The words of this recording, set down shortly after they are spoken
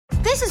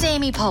This is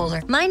Amy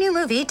Poehler. My new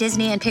movie,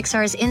 Disney and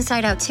Pixar's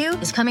Inside Out 2,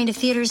 is coming to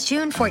theaters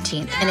June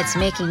 14th, and it's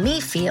making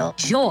me feel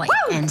joy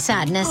and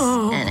sadness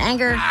and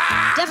anger,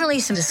 definitely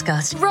some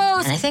disgust, and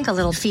I think a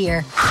little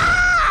fear.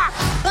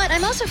 But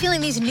I'm also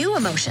feeling these new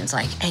emotions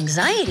like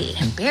anxiety,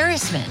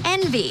 embarrassment,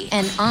 envy,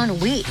 and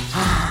ennui.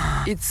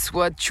 It's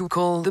what you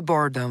call the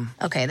boredom.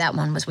 Okay, that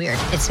one was weird.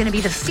 It's gonna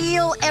be the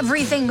feel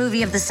everything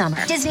movie of the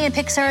summer. Disney and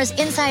Pixar's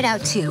Inside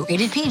Out 2,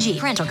 rated PG,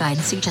 parental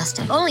guidance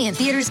suggested. Only in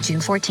theaters June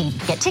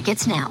 14th. Get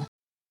tickets now.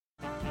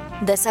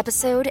 This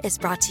episode is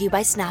brought to you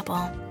by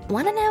Snapple.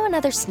 Want to know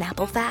another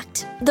Snapple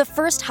fact? The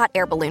first hot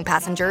air balloon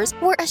passengers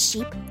were a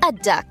sheep, a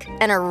duck,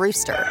 and a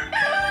rooster.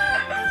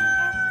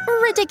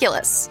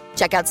 Ridiculous.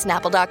 Check out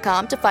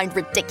Snapple.com to find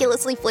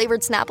ridiculously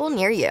flavored Snapple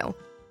near you.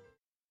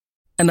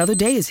 Another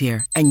day is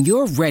here, and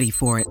you're ready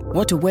for it.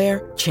 What to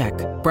wear? Check.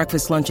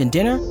 Breakfast, lunch, and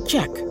dinner?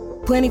 Check.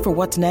 Planning for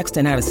what's next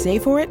and how to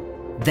save for it?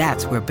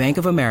 That's where Bank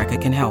of America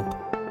can help.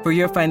 For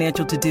your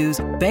financial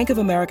to-dos, Bank of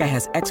America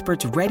has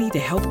experts ready to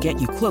help get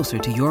you closer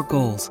to your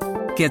goals.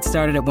 Get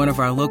started at one of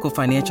our local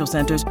financial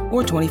centers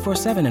or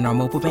 24/7 in our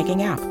mobile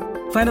banking app.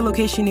 Find a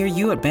location near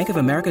you at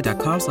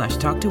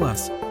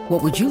bankofamerica.com/talktous.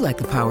 What would you like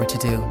the power to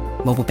do?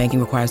 Mobile banking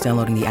requires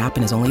downloading the app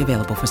and is only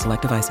available for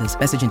select devices.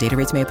 Message and data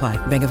rates may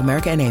apply. Bank of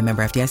America N.A.,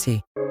 member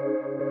FDIC.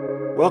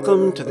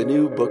 Welcome to the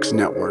New Books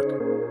Network.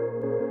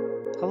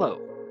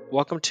 Hello,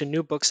 welcome to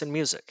New Books and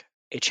Music,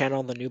 a channel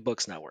on the New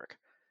Books Network.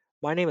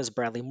 My name is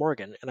Bradley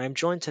Morgan, and I'm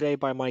joined today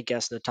by my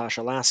guest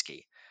Natasha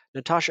Lasky.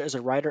 Natasha is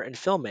a writer and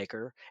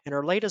filmmaker, and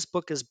her latest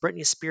book is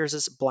Britney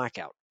Spears'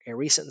 Blackout, a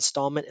recent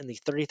installment in the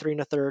 33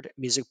 1/3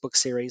 music book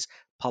series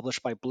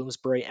published by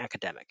Bloomsbury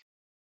Academic.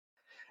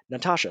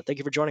 Natasha, thank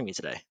you for joining me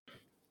today.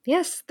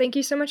 Yes, thank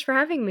you so much for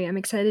having me. I'm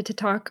excited to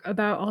talk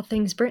about all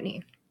things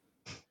Britney.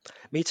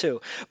 Me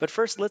too. But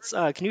first,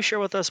 can you share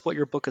with us what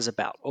your book is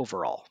about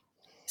overall?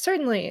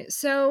 Certainly.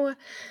 So,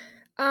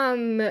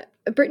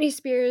 Britney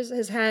Spears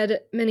has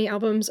had many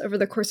albums over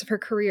the course of her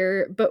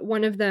career, but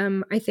one of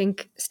them I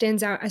think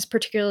stands out as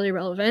particularly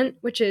relevant,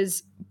 which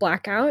is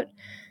Blackout,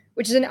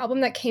 which is an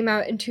album that came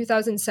out in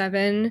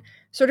 2007,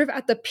 sort of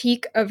at the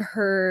peak of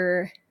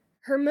her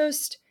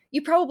most,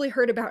 you probably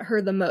heard about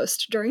her the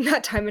most during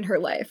that time in her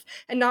life,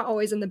 and not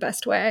always in the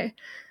best way.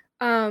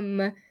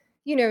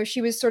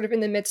 She was sort of in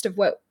the midst of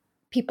what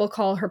people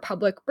call her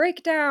public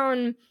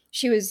breakdown.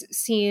 She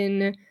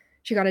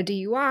got a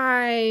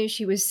DUI.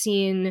 She was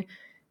seen,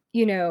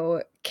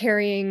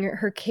 carrying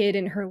her kid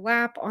in her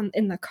lap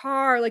in the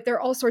car. Like, there are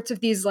all sorts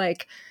of these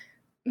like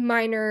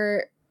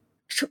minor,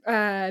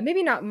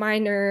 maybe not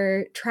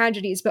minor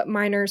tragedies, but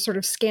minor sort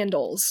of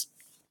scandals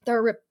that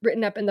were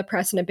written up in the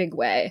press in a big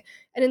way.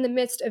 And in the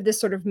midst of this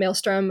sort of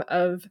maelstrom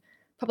of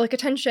public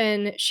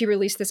attention, she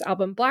released this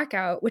album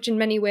Blackout, which in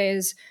many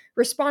ways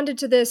responded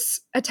to this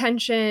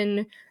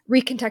attention,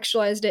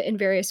 recontextualized it in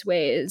various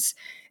ways,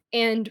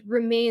 and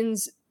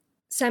remains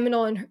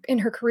seminal in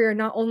her career,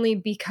 not only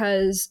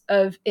because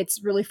of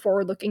its really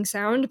forward-looking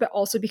sound, but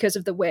also because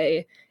of the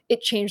way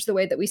it changed the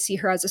way that we see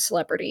her as a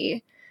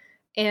celebrity.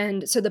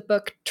 And so the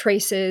book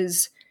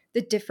traces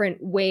the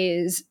different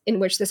ways in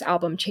which this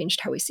album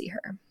changed how we see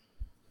her.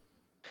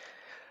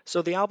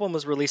 So the album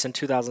was released in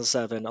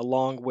 2007,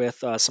 along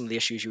with some of the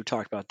issues you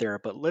talked about there.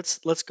 But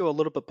let's go a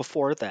little bit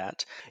before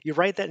that. You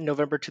write that in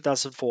November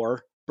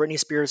 2004, Britney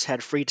Spears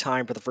had free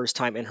time for the first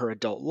time in her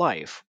adult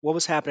life. What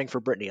was happening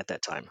for Britney at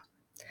that time?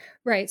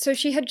 Right. So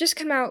she had just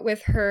come out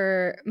with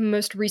her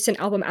most recent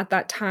album at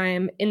that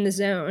time, In the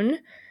Zone,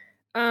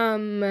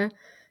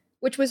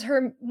 which was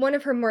one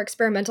of her more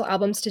experimental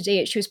albums to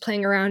date. She was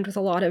playing around with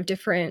a lot of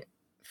different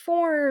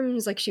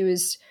forms. Like she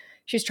was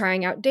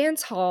trying out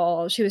dance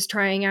hall. She was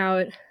trying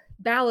out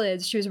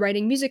ballads. She was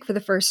writing music for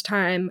the first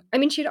time. I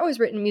mean, she had always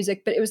written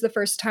music, but it was the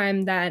first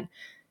time that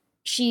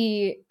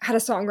she had a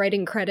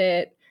songwriting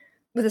credit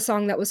with a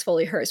song that was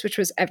fully hers, which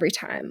was Every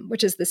Time,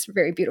 which is this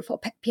very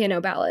beautiful piano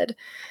ballad.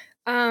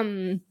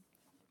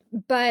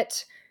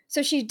 But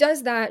so she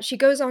does that. She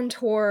goes on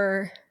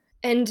tour,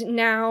 and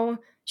now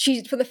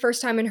she, for the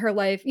first time in her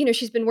life,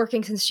 she's been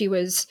working since she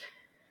was,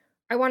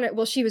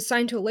 she was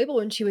signed to a label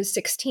when she was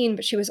 16,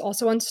 but she was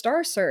also on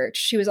Star Search.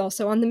 She was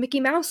also on the Mickey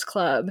Mouse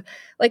Club.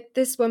 Like,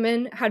 this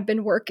woman had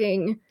been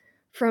working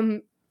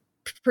from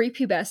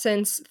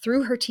prepubescence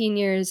through her teen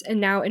years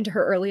and now into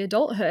her early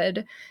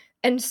adulthood.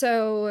 And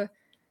so,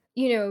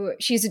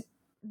 she's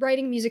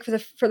writing music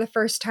for the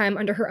first time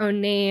under her own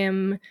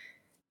name.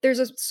 There's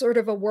a sort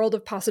of a world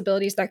of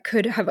possibilities that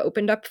could have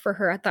opened up for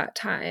her at that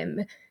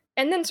time.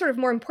 And then, sort of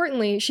more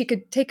importantly, she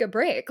could take a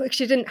break. Like,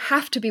 she didn't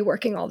have to be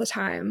working all the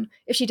time.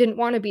 If she didn't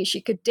want to be, she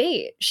could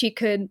date, she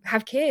could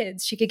have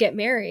kids, she could get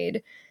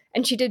married.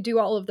 And she did do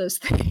all of those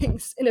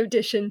things in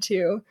addition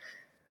to,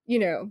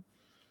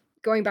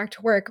 going back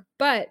to work.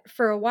 But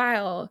for a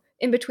while,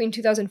 in between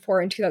 2004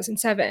 and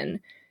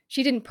 2007,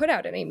 she didn't put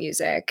out any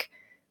music,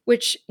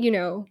 which,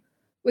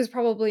 was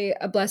probably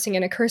a blessing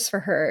and a curse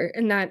for her.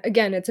 And that,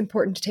 again, it's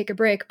important to take a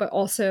break, but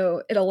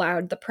also it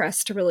allowed the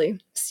press to really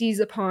seize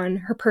upon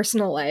her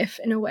personal life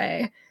in a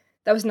way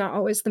that was not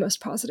always the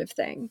most positive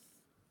thing.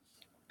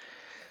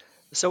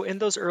 So, in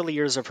those early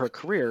years of her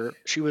career,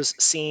 she was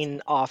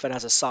seen often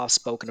as a soft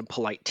spoken and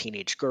polite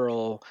teenage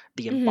girl,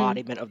 the Hmm.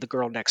 embodiment of the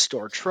girl next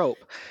door trope.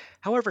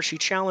 However, she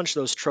challenged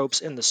those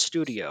tropes in the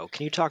studio.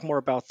 Can you talk more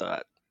about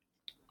that?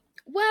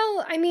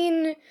 Well, I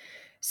mean,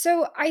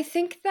 so I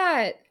think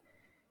that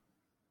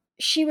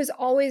she was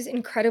always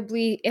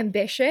incredibly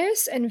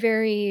ambitious and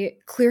very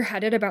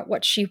clear-headed about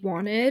what she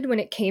wanted when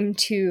it came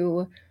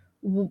to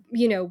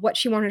what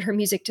she wanted her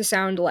music to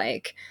sound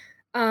like.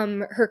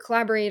 Her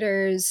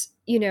collaborators,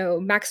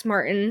 Max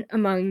Martin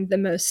among the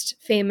most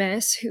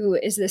famous, who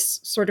is this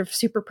sort of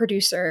super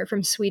producer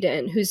from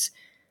Sweden, who's,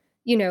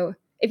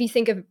 if you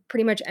think of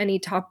pretty much any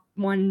top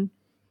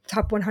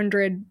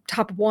 100,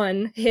 top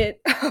one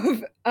hit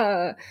of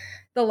the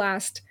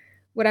last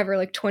whatever,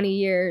 like 20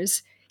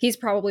 years, he's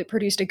probably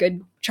produced a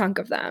good chunk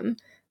of them.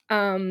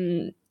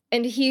 And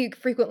he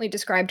frequently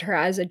described her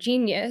as a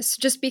genius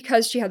just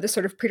because she had this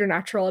sort of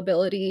preternatural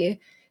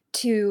ability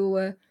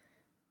to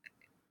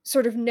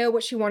sort of know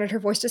what she wanted her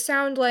voice to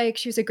sound like.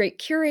 She was a great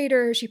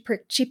curator. She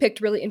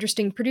picked really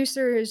interesting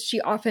producers.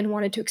 She often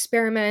wanted to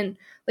experiment.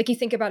 Like you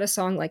think about a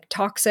song like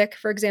Toxic,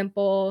 for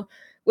example,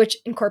 which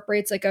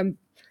incorporates like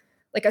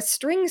a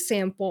string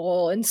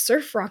sample and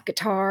surf rock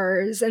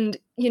guitars and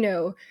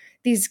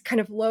these kind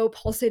of low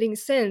pulsating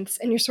synths,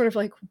 and you're sort of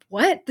like,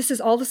 what, this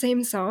is all the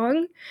same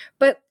song?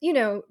 But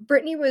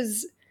Britney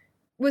was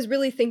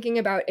really thinking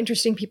about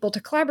interesting people to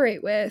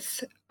collaborate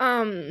with,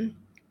 and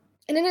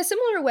in a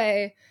similar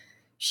way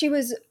she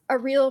was a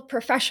real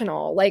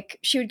professional. Like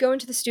she would go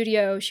into the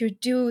studio, she would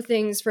do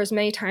things for as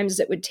many times as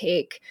it would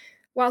take,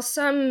 while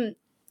some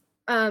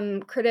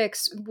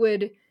critics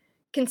would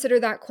consider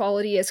that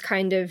quality as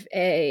kind of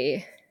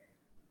a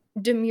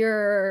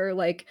demure,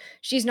 like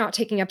she's not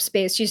taking up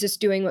space, she's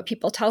just doing what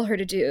people tell her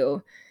to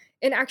do.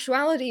 In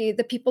actuality,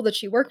 the people that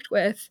she worked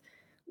with,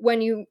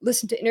 when you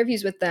listen to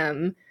interviews with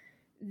them,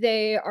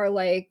 they are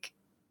like,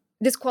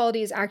 this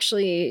quality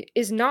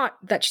is not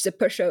that she's a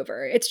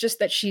pushover. It's just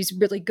that she's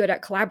really good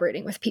at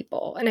collaborating with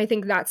people. And I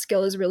think that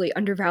skill is really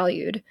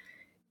undervalued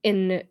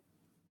in,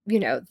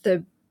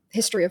 the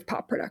history of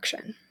pop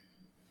production.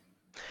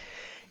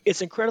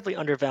 It's incredibly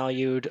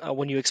undervalued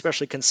when you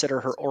especially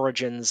consider her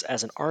origins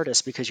as an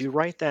artist, because you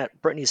write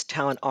that Britney's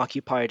talent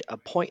occupied a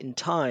point in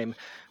time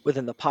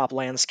within the pop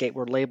landscape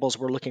where labels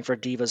were looking for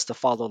divas to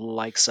follow the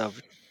likes of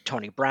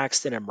Toni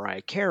Braxton and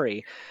Mariah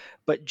Carey.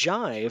 But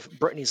Jive,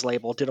 Britney's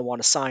label, didn't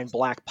want to sign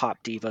black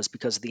pop divas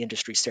because of the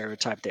industry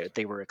stereotype that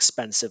they were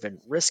expensive and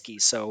risky.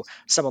 So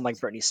someone like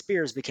Britney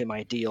Spears became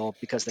ideal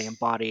because they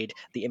embodied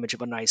the image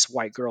of a nice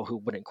white girl who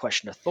wouldn't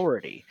question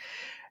authority.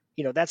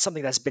 That's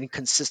something that's been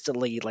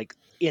consistently like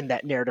in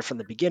that narrative from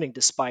the beginning,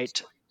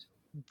 despite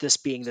this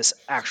being this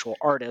actual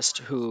artist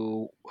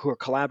who her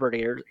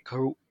collaborators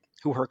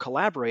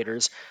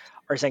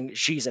are saying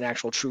she's an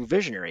actual true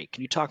visionary.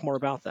 Can you talk more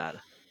about that?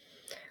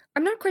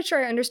 I'm not quite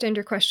sure I understand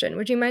your question.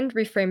 Would you mind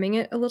reframing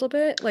it a little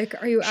bit?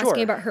 Like, are you asking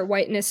Sure. about her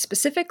whiteness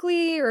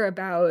specifically, or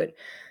about,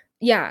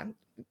 yeah,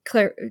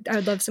 I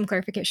would love some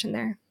clarification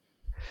there.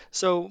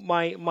 So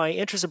my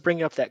interest in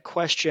bringing up that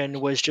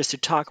question was just to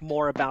talk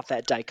more about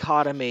that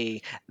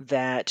dichotomy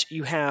that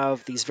you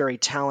have these very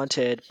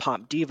talented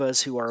pop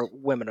divas who are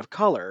women of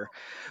color,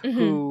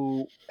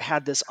 who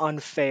had this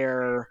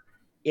unfair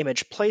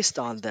image placed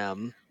on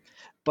them,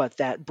 but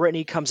that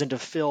Britney comes in to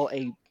fill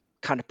a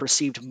kind of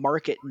perceived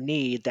market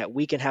need that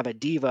we can have a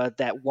diva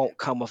that won't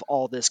come with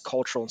all this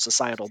cultural and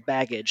societal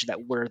baggage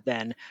that we're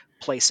then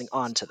placing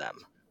onto them.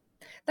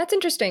 That's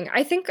interesting.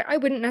 I think I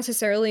wouldn't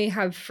necessarily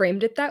have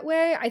framed it that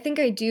way. I think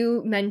I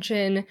do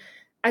mention,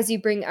 as you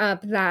bring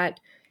up, that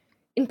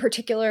in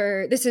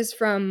particular, this is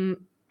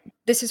from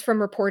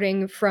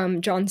reporting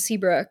from John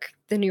Seabrook,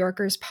 the New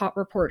Yorker's pop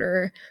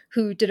reporter,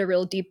 who did a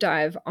real deep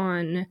dive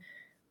on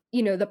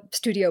the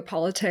studio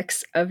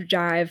politics of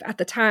Jive at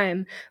the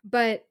time.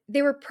 But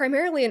they were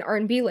primarily an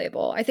R&B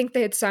label. I think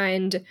they had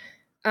signed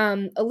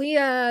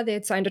Aaliyah, they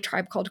had signed a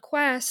Tribe Called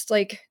Quest.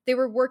 Like they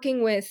were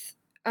working with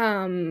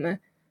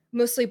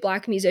mostly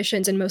Black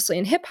musicians and mostly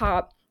in hip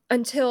hop,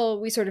 until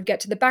we sort of get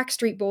to the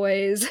Backstreet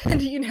Boys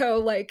and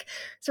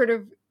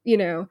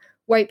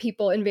white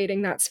people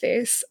invading that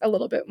space a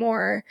little bit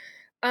more.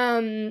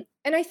 And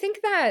I think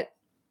that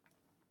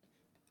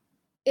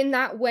in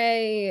that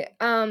way,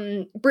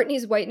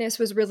 Britney's whiteness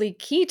was really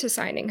key to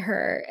signing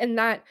her, and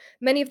that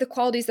many of the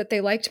qualities that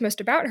they liked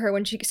most about her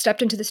when she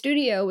stepped into the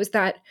studio was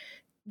that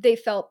they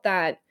felt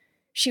that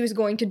she was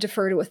going to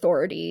defer to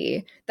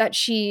authority, that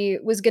she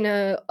was going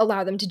to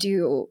allow them to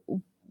do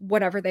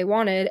whatever they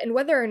wanted. And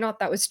whether or not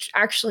that was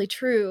actually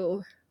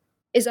true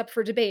is up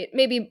for debate.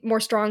 Maybe more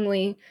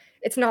strongly,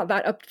 it's not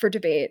that up for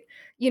debate.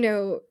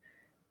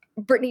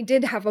 Britney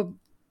did have a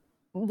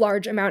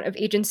large amount of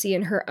agency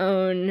in her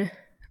own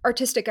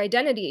artistic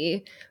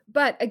identity.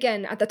 But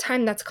again, at the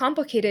time, that's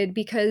complicated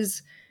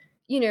because,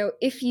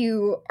 if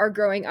you are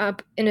growing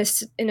up in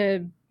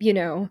a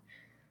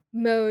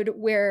mode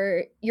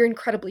where you're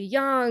incredibly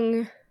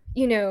young,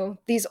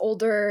 these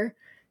older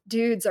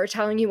dudes are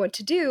telling you what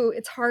to do,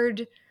 it's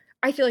hard.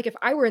 I feel like if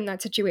I were in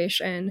that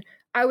situation,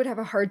 I would have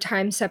a hard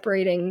time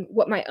separating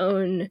what my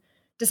own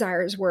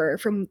desires were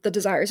from the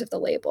desires of the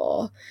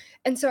label.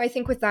 And so I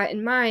think with that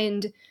in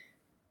mind,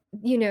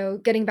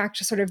 getting back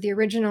to sort of the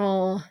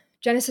original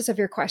genesis of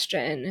your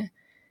question,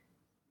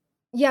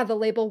 yeah, the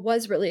label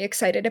was really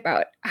excited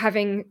about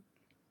having,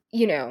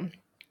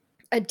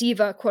 a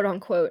diva, quote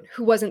unquote,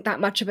 who wasn't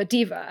that much of a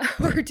diva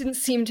or didn't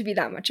seem to be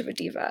that much of a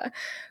diva.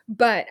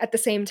 But at the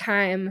same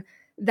time,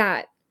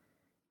 that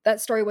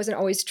story wasn't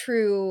always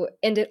true.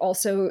 And it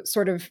also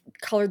sort of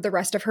colored the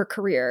rest of her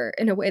career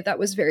in a way that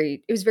was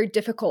very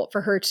difficult for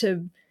her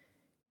to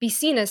be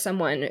seen as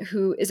someone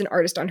who is an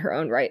artist on her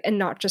own right and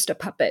not just a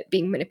puppet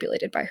being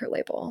manipulated by her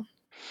label.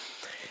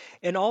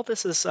 And all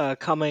this is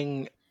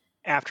coming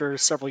after a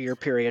several-year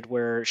period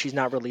where she's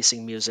not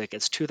releasing music.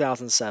 It's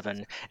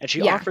 2007, and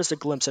she offers a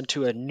glimpse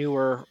into a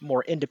newer,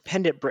 more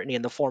independent Britney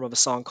in the form of a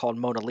song called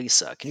Mona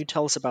Lisa. Can you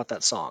tell us about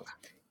that song?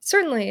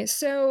 Certainly.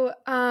 So,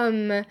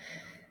 Britney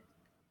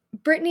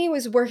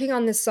was working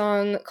on this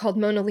song called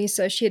Mona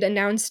Lisa. She had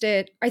announced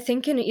it, I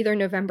think, in either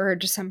November or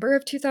December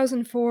of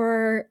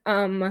 2004.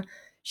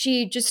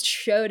 She just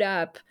showed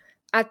up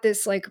at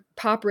this like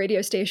pop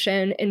radio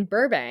station in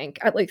Burbank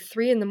at like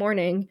 3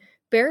 a.m,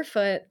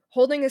 barefoot,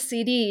 holding a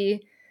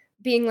CD,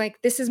 being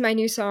like, this is my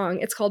new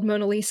song. It's called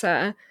Mona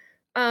Lisa.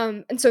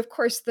 And so, of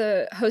course,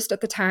 the host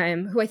at the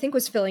time, who I think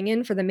was filling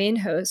in for the main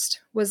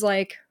host, was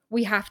like,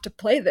 we have to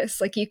play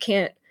this. Like, you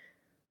can't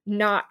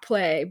not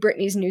play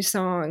Britney's new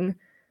song.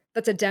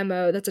 That's a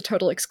demo. That's a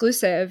total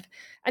exclusive.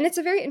 And it's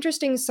a very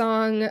interesting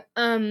song.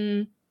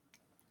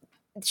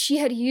 She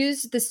had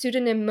used the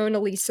pseudonym Mona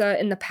Lisa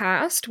in the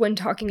past when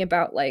talking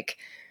about like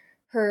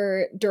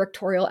her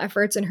directorial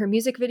efforts and her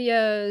music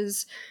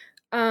videos.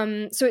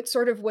 So it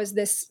sort of was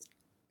this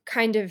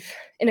kind of,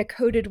 in a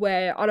coded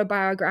way,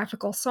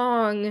 autobiographical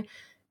song.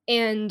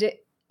 And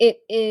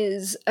it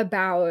is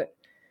about,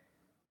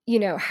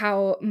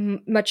 how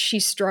much she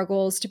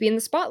struggles to be in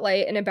the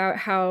spotlight and about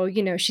how,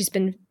 she's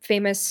been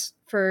famous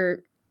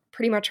for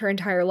pretty much her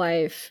entire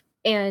life.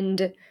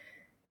 And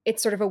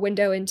it's sort of a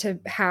window into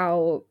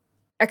how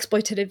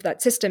exploitative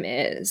that system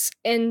is.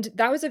 And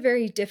that was a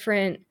very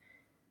different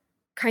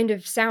kind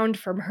of sound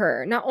from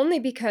her, not only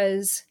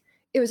because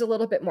it was a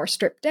little bit more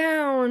stripped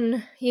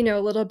down,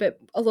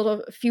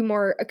 a few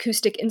more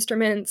acoustic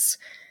instruments.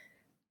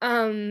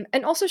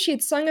 And also she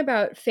had sung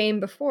about fame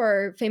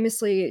before.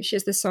 Famously, she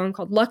has this song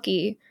called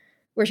Lucky,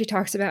 where she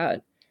talks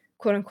about,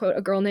 quote unquote,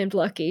 a girl named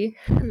Lucky,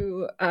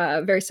 who,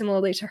 very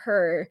similarly to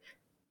her,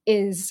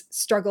 is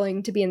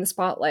struggling to be in the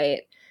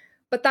spotlight.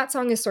 But that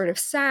song is sort of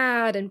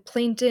sad and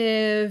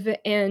plaintive.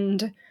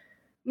 And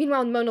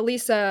meanwhile, Mona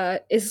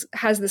Lisa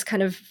has this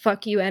kind of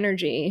fuck you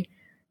energy.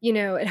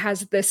 It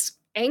has this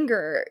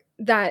anger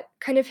that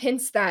kind of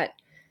hints that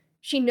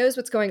she knows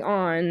what's going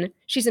on.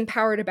 She's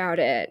empowered about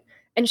it.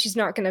 And she's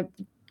not going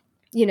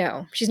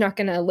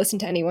to listen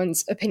to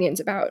anyone's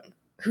opinions about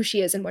who she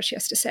is and what she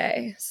has to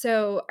say.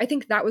 So I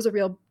think that was a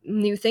real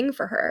new thing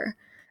for her,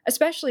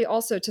 especially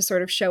also to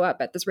sort of show up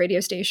at this radio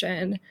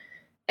station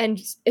and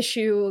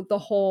issue the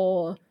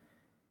whole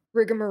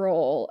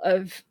rigmarole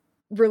of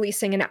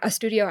releasing a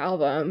studio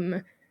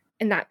album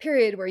in that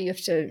period where you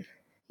have to,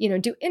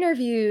 do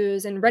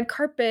interviews and red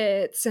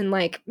carpets and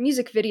like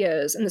music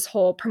videos and this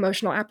whole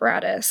promotional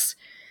apparatus.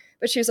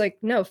 But she was like,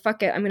 no,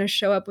 fuck it. I'm going to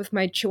show up with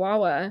my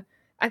chihuahua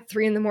at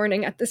 3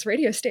 a.m. at this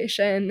radio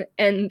station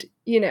and,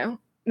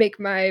 make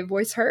my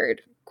voice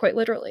heard, quite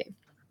literally.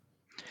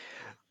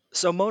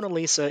 So Mona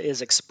Lisa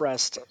is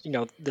expressed,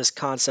 this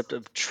concept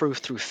of truth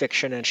through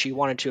fiction, and she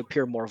wanted to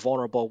appear more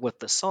vulnerable with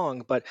the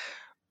song. But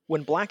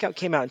when Blackout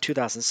came out in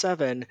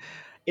 2007,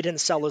 it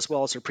didn't sell as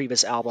well as her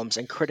previous albums,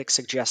 and critics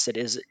suggested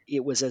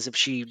it was as if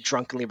she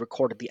drunkenly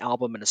recorded the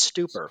album in a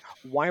stupor.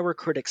 Why were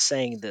critics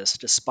saying this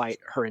despite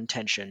her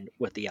intention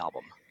with the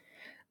album?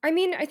 I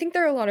mean, I think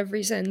there are a lot of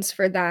reasons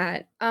for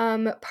that.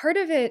 Part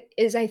of it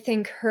is, I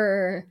think,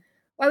 I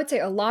would say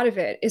a lot of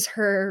it is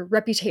her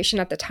reputation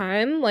at the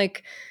time.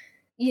 Like,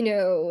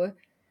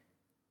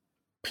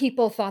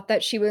 people thought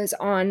that she was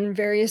on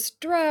various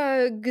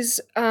drugs.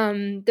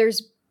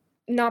 There's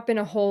not been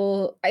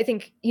I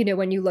think,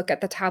 when you look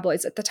at the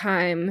tabloids at the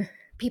time,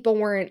 people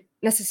weren't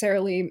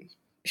necessarily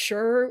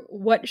sure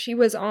what she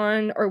was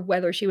on or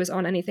whether she was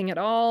on anything at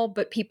all,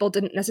 but people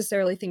didn't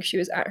necessarily think she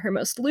was at her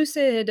most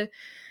lucid.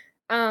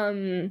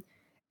 And,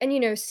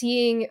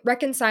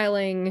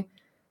 reconciling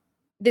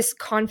this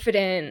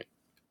confident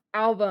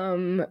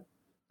album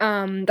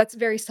that's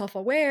very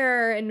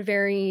self-aware and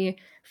very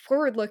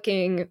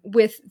forward-looking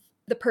with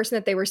the person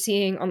that they were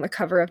seeing on the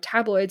cover of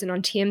tabloids and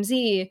on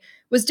TMZ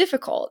was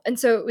difficult. And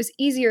so it was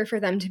easier for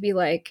them to be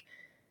like,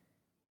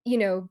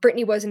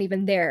 Britney wasn't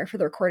even there for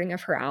the recording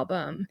of her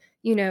album.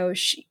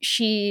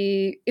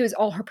 It was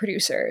all her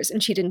producers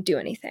and she didn't do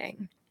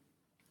anything.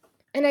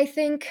 And I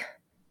think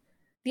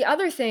the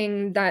other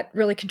thing that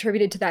really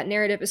contributed to that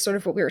narrative is sort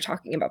of what we were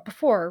talking about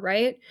before,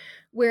 right?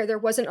 Where there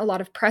wasn't a lot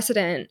of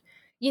precedent.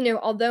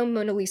 Although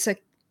Mona Lisa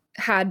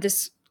had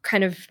this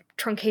kind of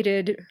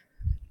truncated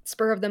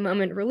spur of the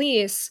moment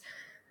release,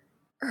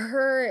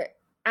 her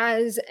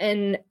as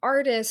an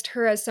artist,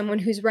 her as someone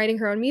who's writing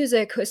her own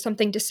music, who has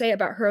something to say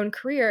about her own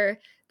career,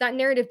 that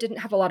narrative didn't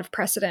have a lot of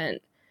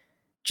precedent.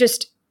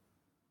 Just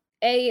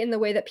in the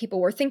way that people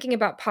were thinking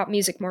about pop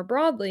music more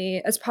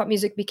broadly, as pop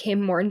music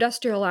became more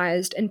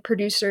industrialized and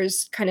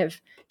producers kind of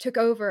took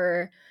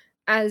over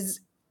as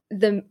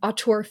the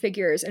auteur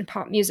figures in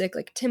pop music,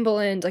 like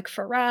Timbaland, like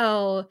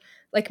Pharrell,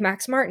 like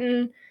Max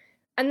Martin,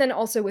 and then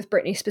also with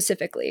Britney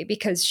specifically,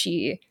 because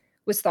she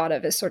was thought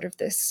of as sort of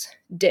this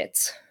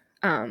ditz,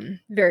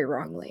 very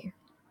wrongly.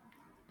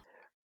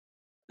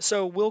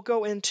 So we'll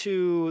go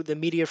into the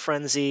media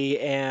frenzy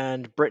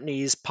and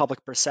Britney's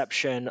public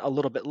perception a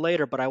little bit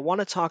later, but I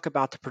want to talk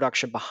about the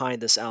production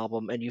behind this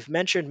album. And you've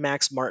mentioned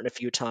Max Martin a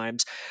few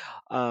times.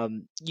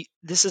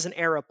 This is an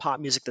era of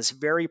pop music that's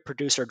very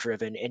producer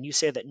driven, and you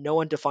say that no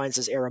one defines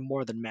this era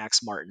more than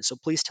Max Martin. So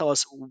please tell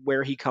us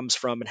where he comes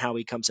from and how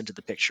he comes into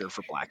the picture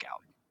for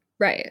Blackout.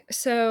 Right.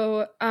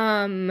 So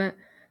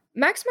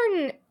Max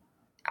Martin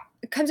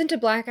comes into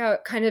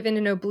Blackout kind of in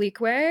an oblique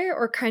way,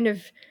 or kind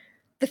of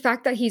the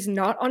fact that he's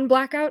not on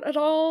Blackout at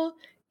all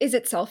is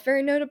itself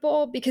very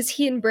notable, because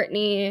he and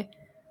Britney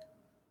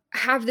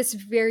have this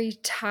very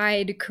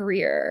tied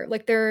career.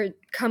 Like, their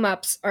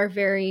come-ups are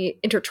very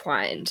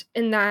intertwined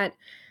in that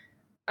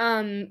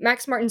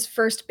Max Martin's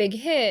first big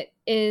hit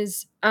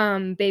is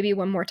Baby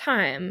One More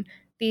Time,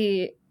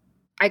 the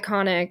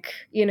iconic,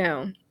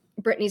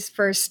 Britney's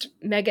first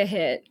mega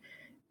hit,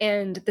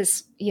 and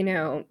this,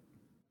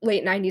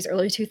 late 90s,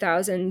 early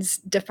 2000s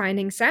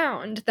defining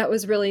sound that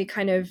was really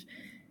kind of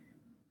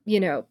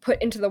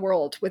put into the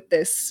world with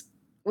this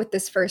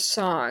first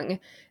song.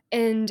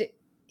 And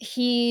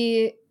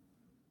he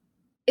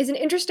is an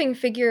interesting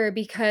figure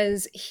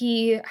because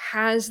he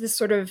has this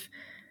sort of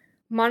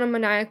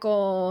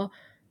monomaniacal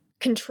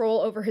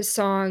control over his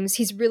songs.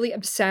 He's really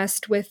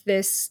obsessed with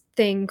this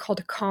thing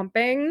called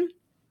comping,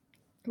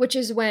 which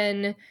is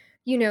when,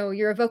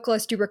 you're a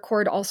vocalist, you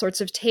record all sorts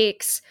of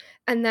takes,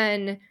 and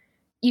then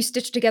you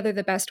stitch together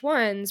the best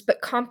ones.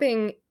 But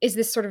comping is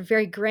this sort of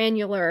very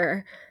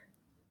granular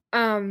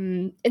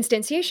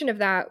instantiation of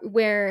that,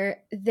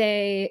 where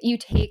you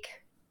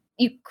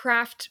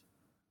craft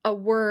a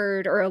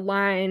word or a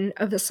line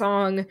of the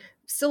song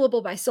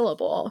syllable by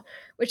syllable,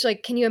 which,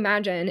 like, can you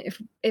imagine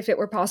if it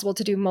were possible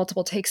to do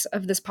multiple takes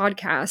of this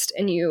podcast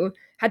and you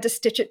had to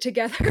stitch it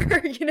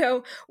together,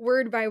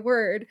 word by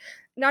word,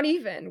 not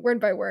even word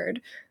by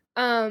word.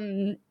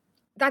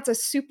 That's a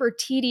super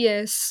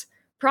tedious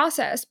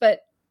process,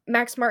 but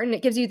Max Martin,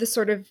 it gives you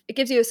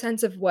a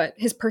sense of what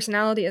his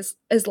personality is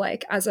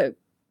like as a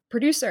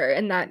producer,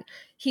 and that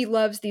he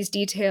loves these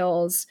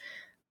details.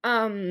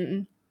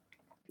 You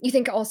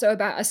think also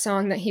about a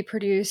song that he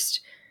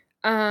produced.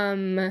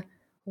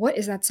 What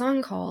is that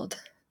song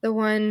called? The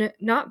one,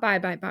 not Bye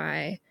Bye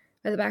Bye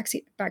by the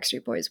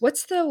Backstreet Boys.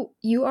 What's the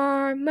You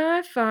Are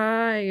My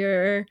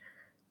Fire?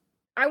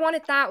 I Want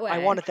It That Way. I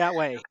Want It That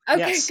Way. Okay,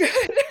 yes. Good.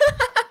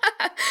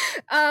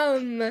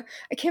 I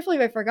can't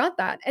believe I forgot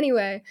that.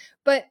 Anyway,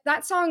 but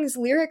that song's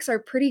lyrics are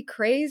pretty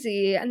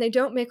crazy and they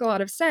don't make a lot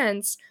of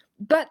sense.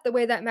 But the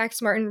way that Max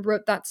Martin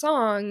wrote that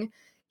song,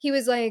 he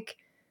was like,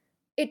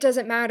 it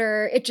doesn't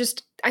matter.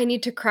 I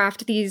need to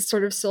craft these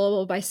sort of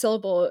syllable by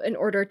syllable in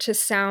order to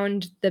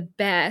sound the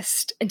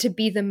best and to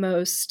be the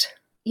most,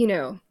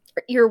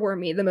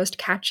 earwormy, the most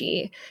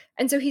catchy.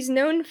 And so he's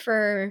known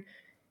for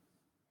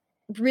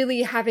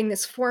really having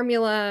this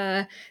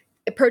formula,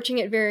 approaching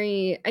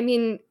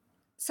it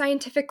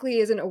scientifically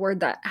isn't a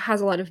word that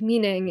has a lot of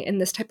meaning in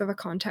this type of a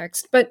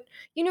context, but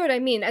you know what I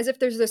mean? As if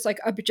there's this like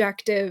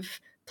objective,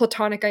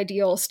 platonic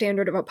ideal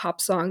standard of a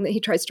pop song that he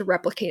tries to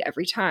replicate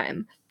every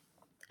time.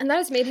 And that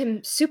has made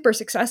him super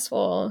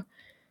successful.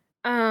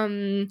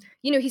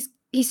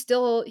 He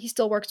still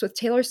works with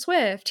Taylor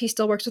Swift. He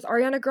still works with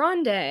Ariana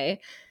Grande.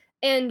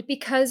 And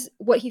because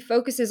what he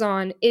focuses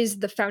on is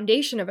the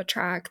foundation of a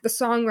track, the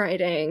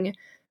songwriting,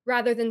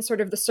 rather than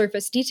sort of the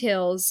surface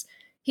details,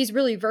 he's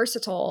really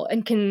versatile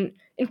and can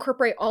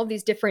incorporate all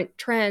these different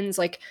trends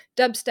like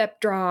dubstep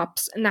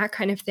drops and that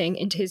kind of thing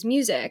into his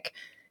music.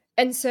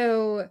 And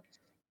so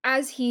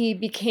as he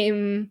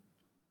became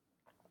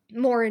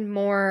more and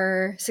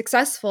more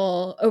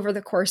successful over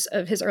the course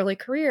of his early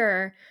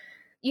career,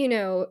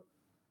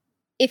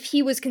 if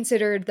he was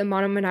considered the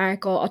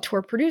monomaniacal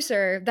auteur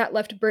producer, that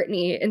left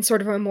Britney in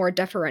sort of a more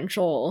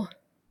deferential,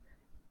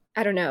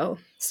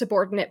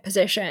 subordinate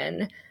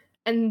position.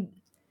 And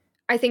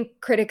I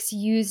think critics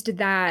used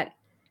that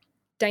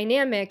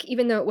dynamic,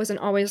 even though it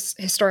wasn't always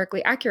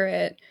historically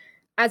accurate,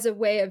 as a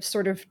way of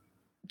sort of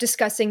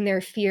discussing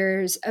their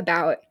fears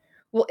about,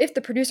 well, if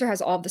the producer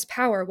has all of this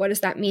power, what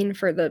does that mean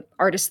for the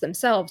artists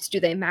themselves?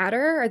 Do they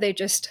matter? Are they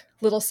just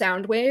little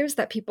sound waves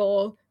that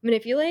people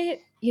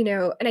manipulate?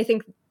 And I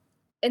think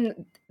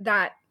in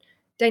that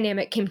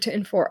dynamic came to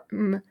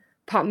inform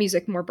pop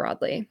music more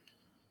broadly.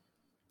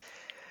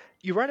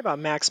 You write about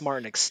Max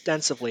Martin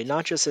extensively,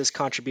 not just his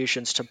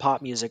contributions to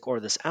pop music or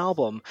this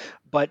album,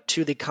 but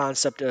to the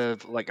concept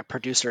of like a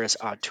producer as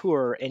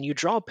auteur, and you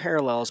draw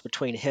parallels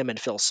between him and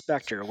Phil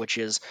Spector, which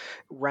is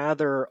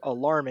rather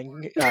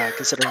alarming,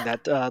 considering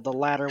that the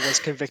latter was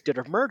convicted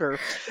of murder.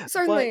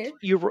 Certainly.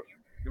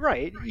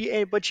 Right,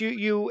 but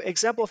you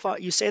exemplify.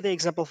 You say they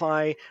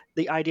exemplify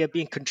the idea of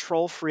being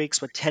control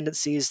freaks with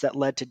tendencies that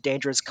led to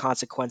dangerous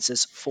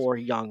consequences for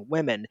young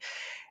women.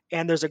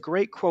 And there's a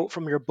great quote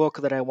from your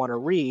book that I want to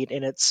read,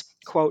 and it's,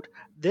 quote,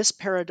 "This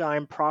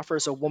paradigm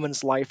proffers a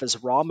woman's life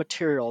as raw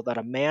material that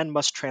a man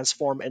must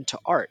transform into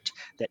art,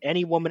 that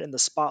any woman in the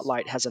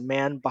spotlight has a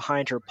man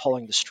behind her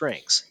pulling the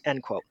strings,"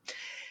 end quote.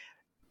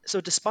 So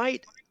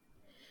despite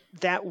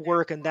that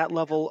work and that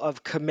level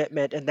of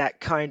commitment and that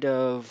kind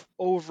of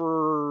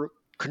over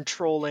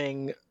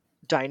controlling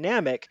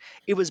dynamic,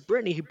 it was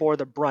Britney who bore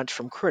the brunt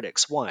from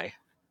critics. Why?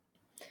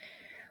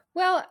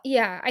 Well,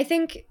 yeah, I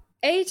think,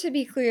 to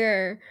be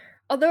clear,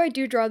 although I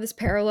do draw this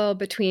parallel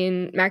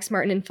between Max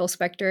Martin and Phil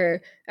Spector,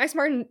 Max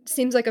Martin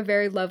seems like a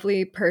very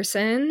lovely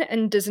person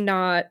and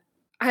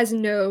has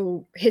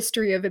no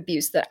history of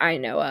abuse that I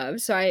know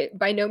of. So I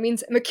by no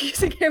means am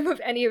accusing him of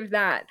any of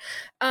that.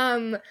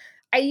 Um,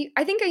 I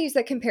think I use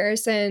that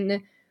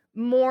comparison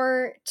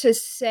more to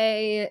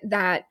say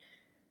that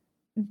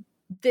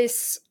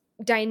this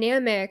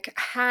dynamic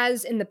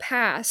has in the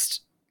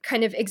past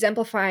kind of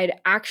exemplified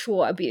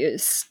actual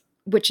abuse,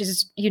 which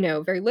is,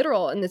 very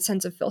literal in the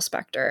sense of Phil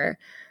Spector.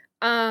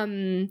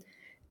 And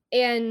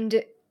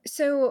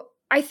so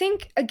I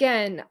think,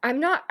 again,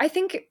 I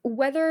think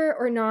whether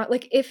or not,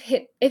 like,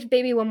 if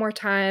Baby One More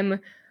Time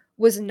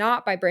was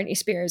not by Britney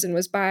Spears and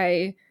was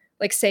by,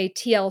 like, say,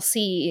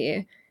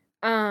 TLC,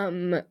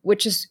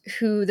 which is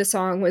who the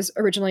song was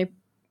originally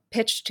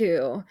pitched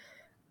to,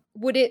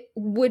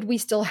 would we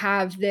still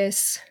have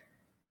this,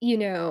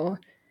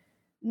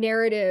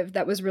 narrative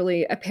that was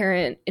really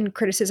apparent in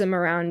criticism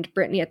around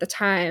Britney at the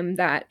time,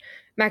 that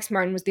Max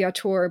Martin was the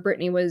auteur,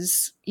 Britney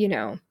was,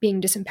 being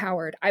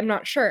disempowered? I'm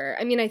not sure.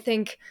 I mean, I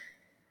think,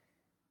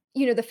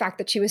 the fact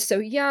that she was so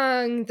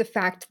young, the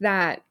fact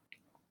that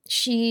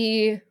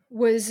she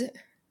was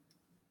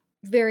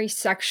very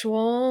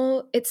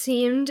sexual, it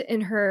seemed,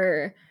 in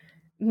her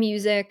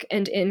music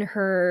and in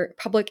her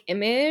public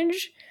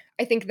image,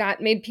 I think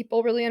that made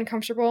people really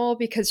uncomfortable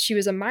because she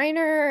was a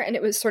minor and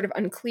it was sort of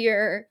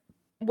unclear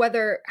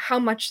how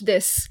much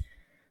this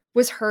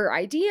was her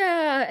idea.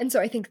 And so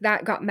I think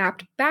that got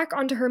mapped back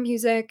onto her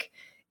music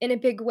in a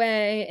big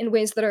way, in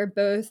ways that are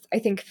both, I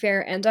think, fair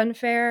and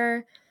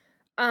unfair.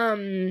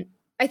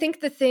 I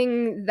think the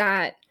thing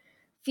that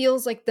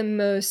feels like the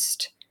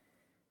most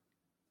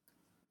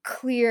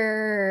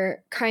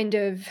clear kind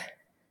of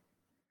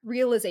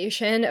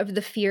realization of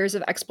the fears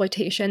of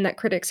exploitation that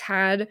critics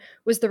had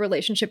was the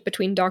relationship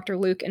between Dr.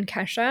 Luke and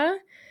Kesha,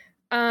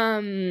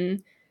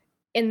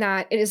 in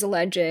that it is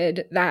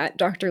alleged that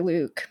Dr.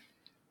 Luke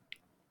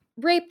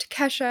raped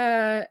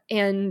Kesha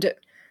and,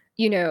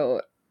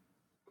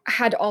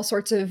 had all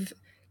sorts of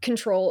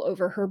control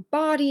over her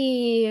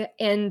body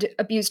and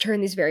abused her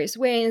in these various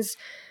ways.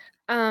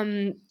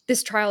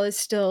 This trial is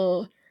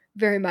still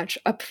very much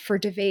up for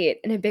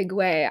debate in a big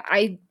way.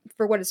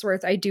 For what it's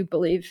worth, I do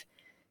believe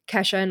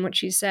Kesha and what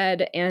she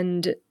said,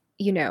 and,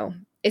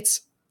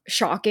 it's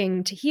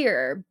shocking to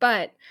hear,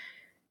 but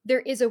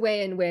there is a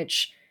way in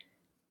which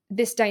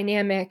this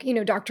dynamic,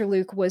 Dr.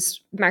 Luke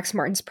was Max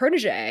Martin's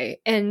protege,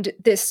 and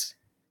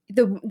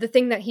the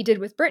thing that he did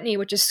with Britney,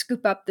 which is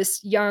scoop up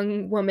this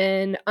young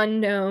woman,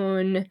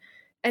 unknown,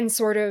 and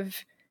sort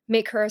of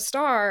make her a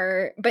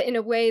star, but in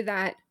a way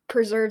that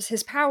preserves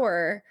his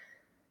power,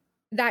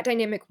 that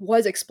dynamic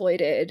was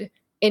exploited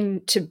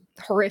into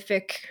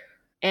horrific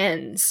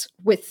ends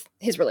with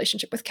his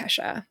relationship with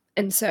Kesha.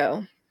 And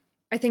so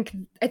I think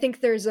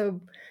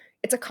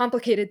it's a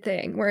complicated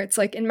thing where it's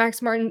like in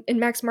Max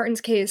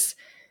Martin's case,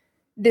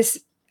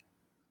 this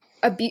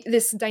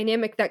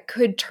dynamic that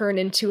could turn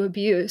into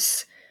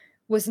abuse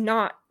was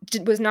not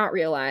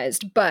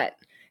realized, but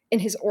in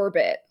his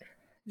orbit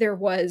there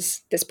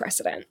was this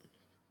precedent.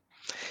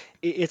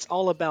 It's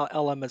all about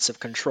elements of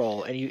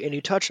control, and you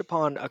touch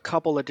upon a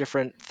couple of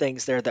different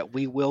things there that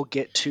we will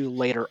get to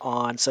later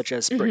on, such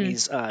as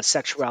Britney's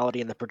sexuality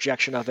and the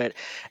projection of it,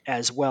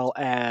 as well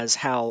as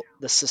how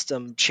the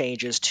system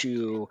changes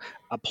to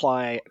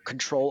apply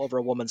control over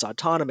a woman's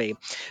autonomy,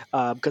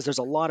 because there's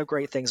a lot of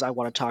great things I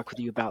want to talk with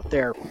you about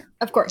there.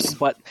 Of course.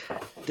 But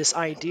this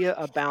idea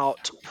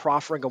about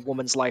proffering a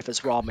woman's life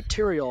as raw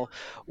material,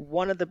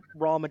 one of the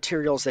raw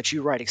materials that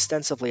you write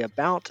extensively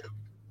about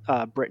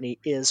Britney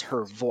is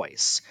her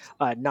voice,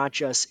 not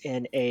just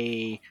in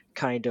a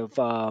kind of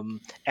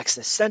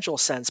existential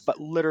sense, but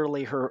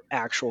literally her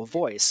actual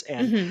voice.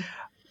 And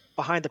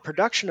behind the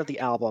production of the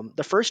album,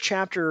 the first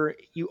chapter,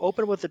 you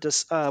open with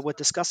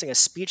discussing a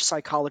speech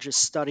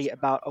psychologist's study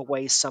about a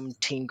way some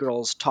teen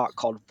girls talk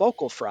called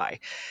vocal fry.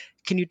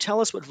 Can you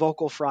tell us what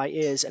vocal fry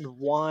is and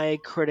why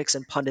critics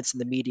and pundits in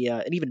the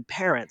media and even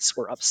parents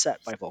were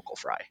upset by vocal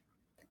fry?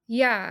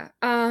 Yeah.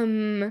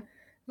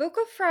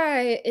 Vocal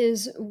fry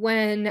is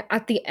when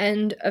at the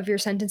end of your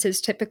sentences,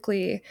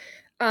 typically,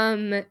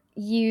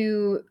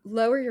 you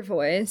lower your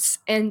voice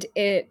and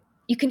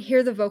you can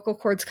hear the vocal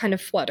cords kind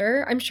of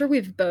flutter. I'm sure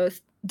we've both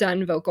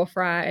done vocal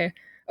fry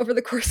over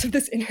the course of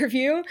this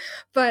interview,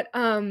 but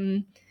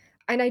and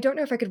I don't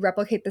know if I could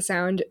replicate the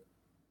sound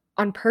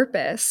on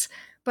purpose,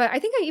 But I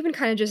think I even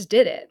kind of just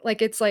did it.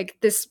 Like it's like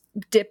this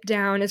dip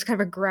down is kind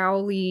of a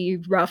growly,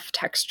 rough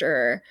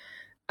texture.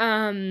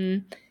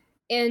 And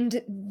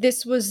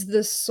this was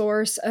the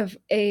source of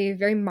a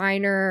very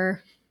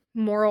minor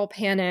moral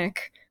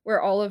panic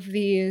where all of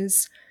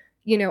these,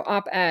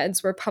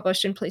 op-eds were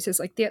published in places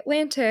like The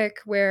Atlantic,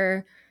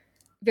 where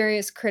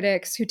various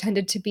critics who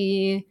tended to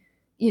be,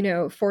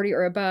 40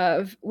 or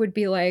above would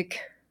be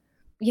like,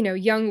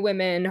 young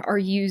women are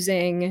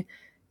using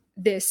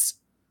this,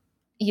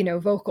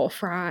 vocal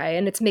fry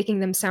and it's making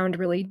them sound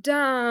really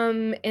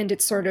dumb. And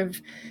it's sort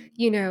of,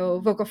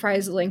 vocal fry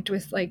is linked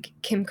with like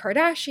Kim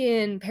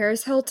Kardashian,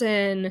 Paris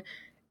Hilton,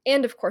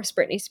 and of course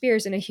Britney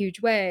Spears in a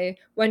huge way.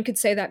 One could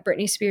say that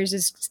Britney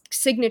Spears'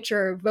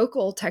 signature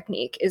vocal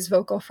technique is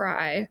vocal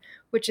fry,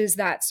 which is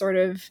that sort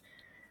of,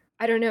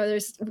 I don't know,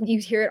 you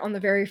hear it on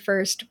the very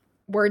first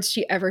words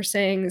she ever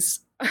sings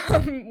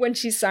when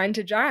she's signed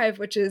to Jive,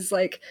 which is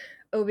like,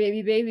 "Oh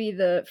baby baby,"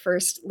 the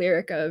first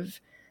lyric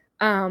of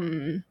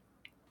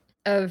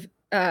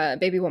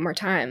Baby One More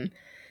Time.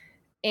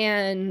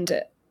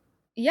 And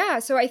yeah,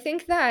 so I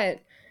think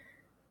that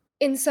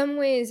in some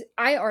ways,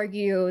 I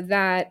argue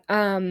that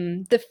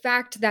the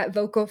fact that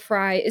vocal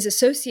fry is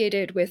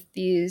associated with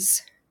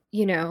these,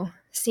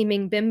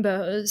 seeming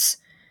bimbos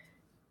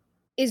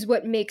is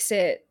what makes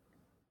it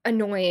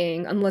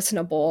annoying,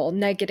 unlistenable,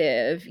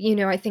 negative.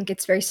 I think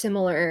it's very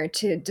similar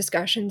to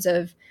discussions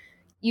of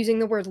using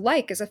the word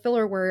like as a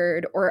filler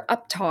word or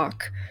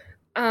uptalk,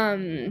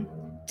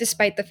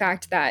 despite the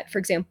fact that, for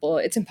example,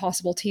 it's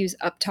impossible to use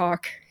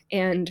uptalk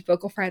and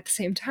vocal fry at the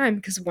same time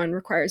because one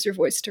requires your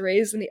voice to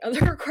raise and the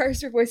other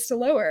requires your voice to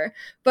lower.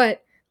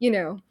 But,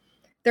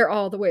 they're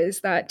all the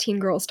ways that teen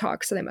girls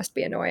talk, so they must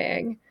be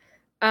annoying.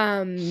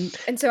 And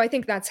so I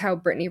think that's how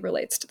Britney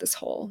relates to this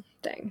whole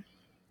thing.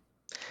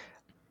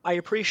 I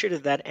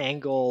appreciated that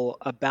angle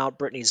about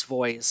Britney's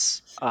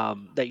voice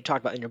that you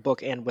talked about in your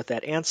book and with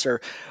that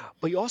answer,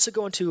 but you also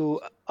go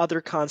into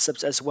other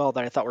concepts as well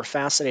that I thought were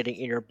fascinating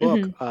in your book.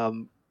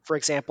 Mm-hmm. For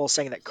example,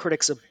 saying that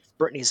critics of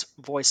Britney's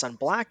voice on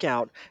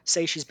Blackout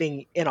say she's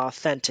being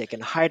inauthentic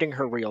and hiding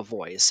her real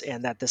voice,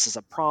 and that this is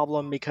a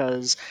problem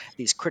because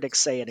these critics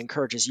say it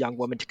encourages young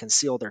women to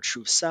conceal their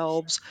true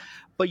selves.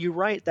 But you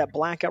write that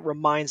Blackout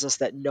reminds us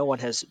that no one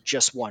has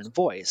just one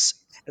voice.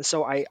 And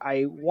so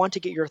I want to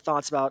get your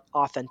thoughts about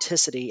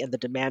authenticity and the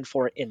demand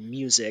for it in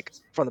music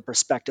from the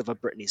perspective of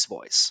Britney's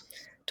voice.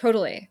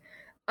 Totally.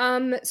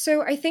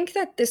 So I think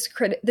that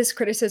this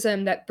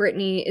criticism that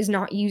Britney is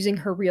not using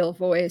her real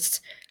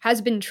voice has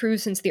been true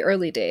since the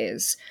early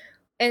days.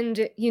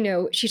 And,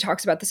 she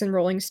talks about this in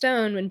Rolling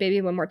Stone when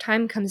Baby One More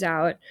Time comes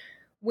out,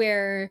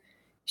 where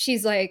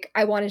she's like,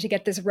 I wanted to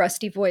get this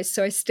rusty voice,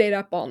 so I stayed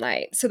up all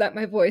night so that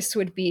my voice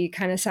would be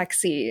kind of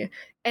sexy.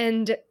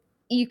 And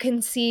you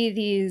can see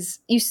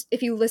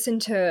if you listen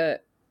to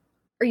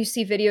or you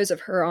see videos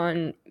of her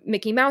on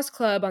Mickey Mouse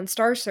Club, on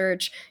Star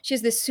Search, she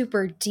has this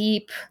super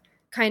deep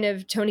kind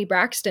of Toni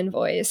Braxton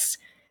voice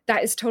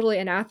that is totally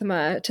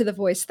anathema to the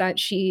voice that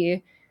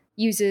she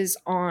uses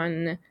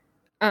on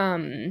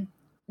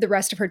the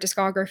rest of her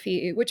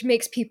discography, which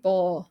makes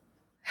people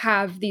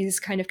have these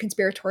kind of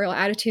conspiratorial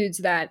attitudes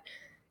that,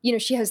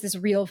 she has this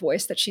real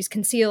voice that she's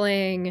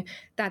concealing,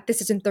 that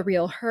this isn't the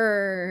real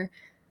her.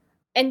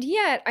 And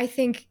yet, I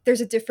think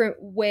there's a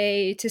different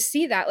way to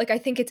see that. Like, I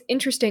think it's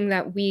interesting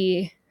that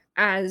we,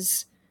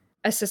 as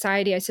a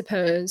society, I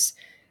suppose,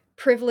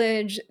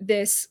 privilege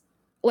this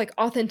like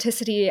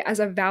authenticity as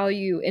a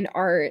value in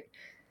art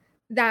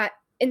that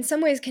in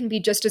some ways can be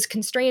just as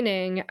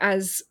constraining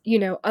as,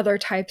 other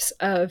types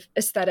of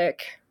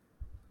aesthetic,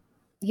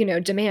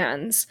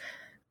 demands.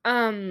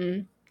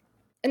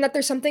 And that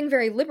there's something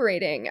very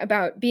liberating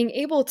about being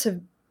able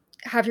to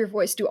have your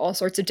voice do all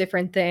sorts of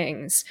different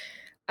things.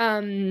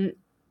 Her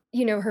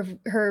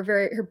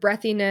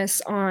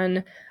breathiness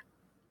on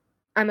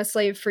I'm a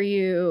Slave for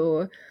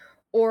You,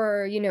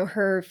 or,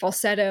 her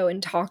falsetto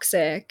in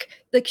Toxic.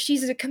 Like,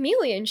 she's a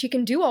chameleon. She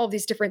can do all of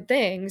these different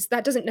things.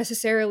 That doesn't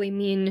necessarily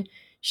mean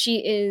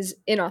she is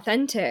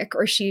inauthentic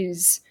or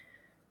she's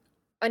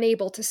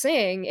unable to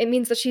sing. It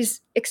means that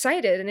she's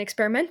excited and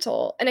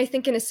experimental. And I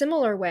think in a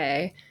similar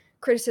way,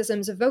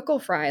 criticisms of vocal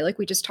fry, like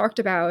we just talked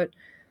about,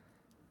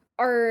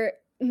 are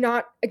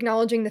not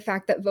acknowledging the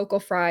fact that vocal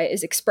fry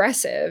is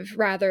expressive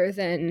rather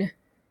than,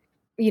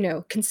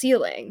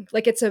 concealing.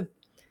 Like,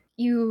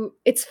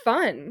 it's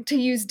fun to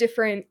use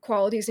different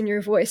qualities in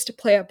your voice to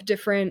play up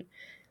different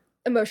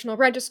emotional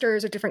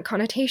registers or different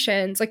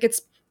connotations. Like,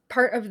 it's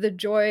part of the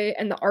joy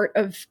and the art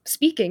of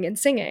speaking and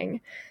singing.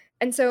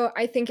 And so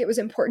I think it was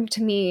important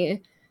to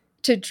me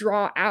to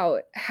draw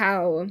out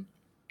how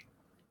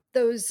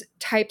those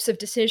types of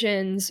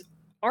decisions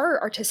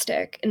are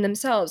artistic in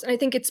themselves. And I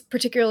think it's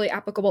particularly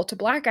applicable to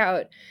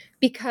Blackout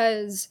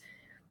because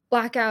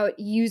Blackout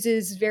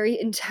uses very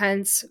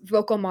intense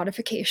vocal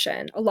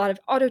modification, a lot of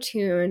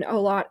autotune, a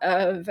lot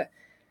of,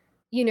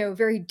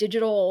 very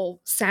digital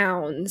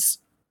sounds,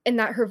 and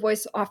that her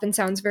voice often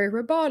sounds very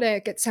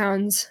robotic. It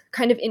sounds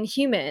kind of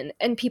inhuman.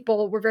 And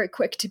people were very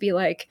quick to be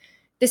like,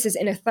 this is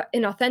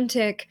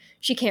inauthentic,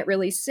 she can't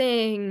really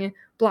sing,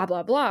 blah,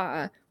 blah,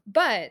 blah.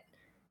 But,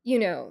 you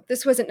know,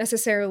 this wasn't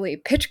necessarily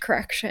pitch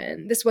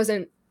correction. This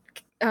wasn't,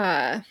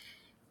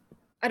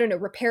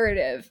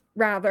 reparative.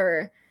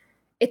 Rather,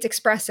 it's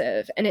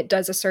expressive and it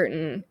does a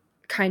certain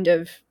kind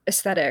of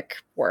aesthetic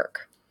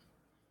work.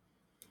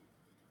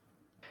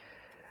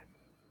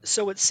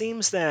 So it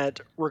seems that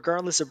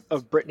regardless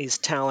of Britney's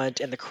talent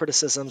and the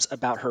criticisms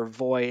about her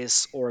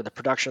voice or the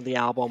production of the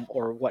album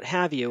or what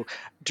have you,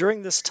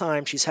 during this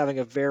time she's having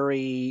a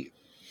very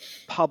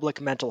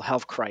public mental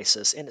health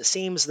crisis. And it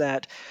seems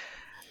that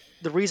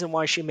the reason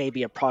why she may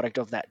be a product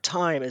of that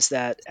time is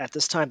that at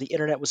this time the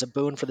internet was a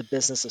boon for the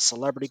business of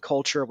celebrity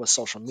culture, with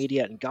social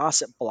media and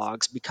gossip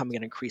blogs becoming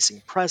an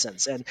increasing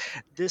presence. And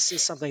this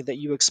is something that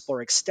you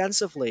explore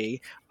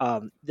extensively,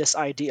 this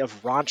idea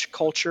of raunch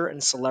culture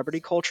and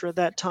celebrity culture at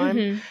that time.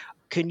 Mm-hmm.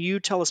 Can you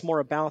tell us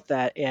more about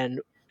that, and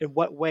in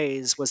what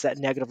ways was that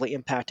negatively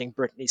impacting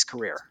Britney's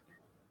career?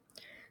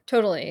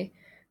 Totally.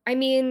 I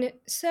mean,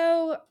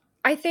 so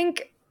I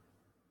think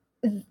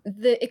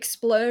the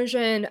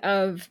explosion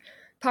of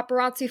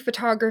paparazzi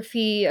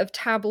photography, of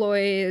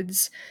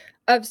tabloids,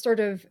 of sort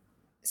of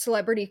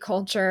celebrity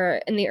culture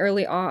in the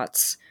early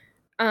aughts,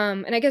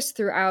 and I guess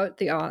throughout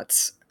the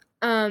aughts,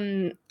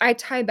 I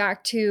tie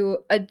back to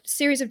a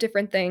series of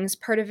different things.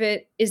 Part of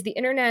it is the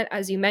internet,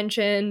 as you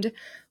mentioned,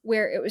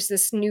 where it was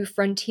this new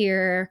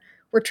frontier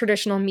where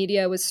traditional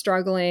media was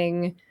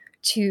struggling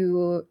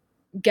to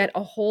get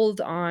a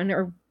hold on,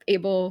 or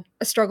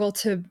a struggle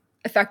to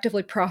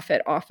effectively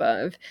profit off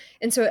of.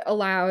 And so it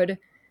allowed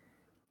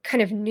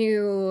kind of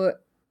new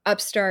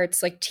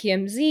upstarts like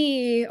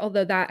TMZ,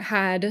 although that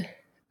had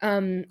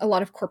a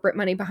lot of corporate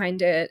money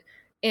behind it,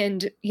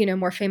 and, you know,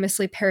 more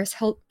famously Perez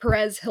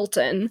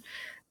Hilton,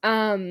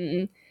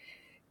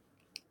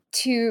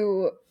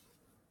 to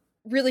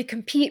really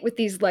compete with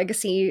these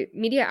legacy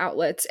media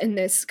outlets in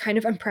this kind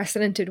of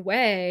unprecedented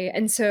way.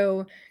 And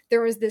so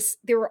there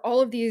were all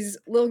of these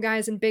little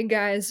guys and big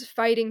guys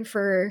fighting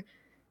for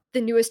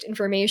the newest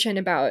information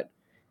about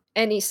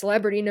any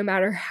celebrity, no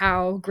matter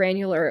how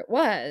granular it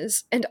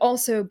was. And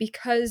also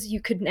because you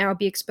could now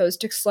be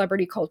exposed to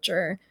celebrity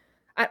culture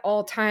at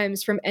all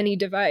times from any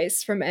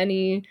device, from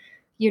any,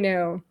 you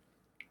know,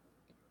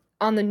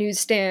 on the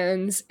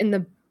newsstands, in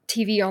the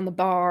TV on the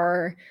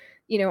bar,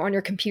 you know, on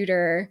your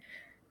computer,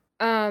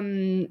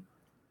 they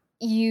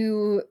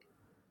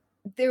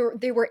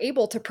were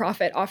able to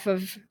profit off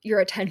of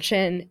your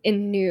attention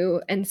in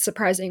new and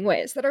surprising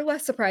ways that are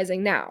less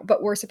surprising now,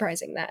 but were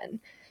surprising then.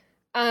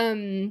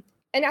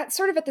 And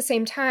at the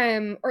same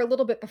time, or a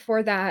little bit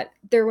before that,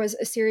 there was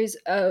a series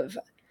of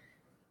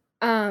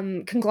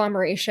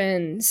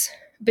conglomerations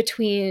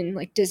between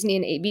like Disney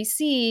and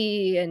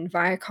ABC and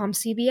Viacom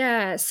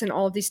CBS and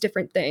all of these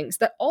different things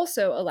that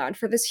also allowed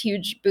for this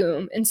huge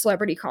boom in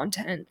celebrity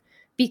content,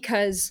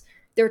 because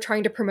they were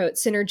trying to promote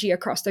synergy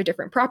across their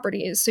different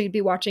properties. So you'd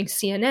be watching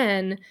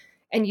CNN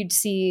and you'd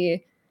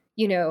see,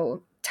 you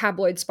know,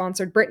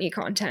 tabloid-sponsored Britney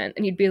content.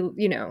 And you'd be,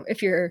 you know,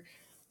 if you're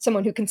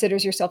someone who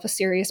considers yourself a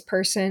serious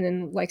person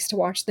and likes to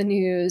watch the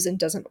news and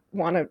doesn't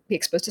want to be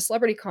exposed to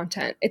celebrity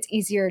content, it's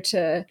easier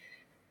to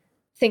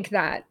think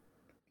that,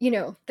 you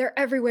know, they're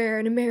everywhere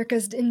and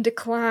America's in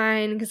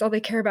decline because all they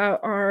care about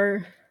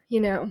are,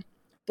 you know,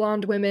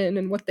 blonde women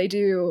and what they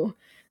do.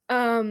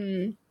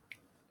 And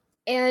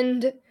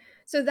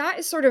so that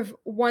is sort of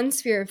one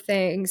sphere of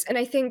things. And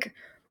I think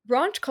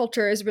raunch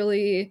culture is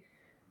really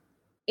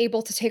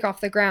able to take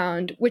off the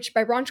ground, which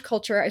by raunch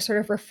culture, I sort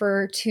of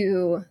refer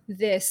to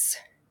this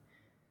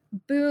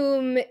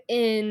boom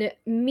in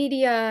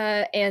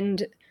media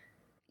and,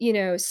 you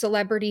know,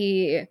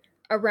 celebrity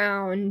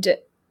around,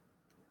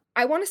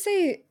 I want to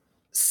say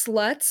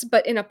sluts,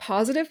 but in a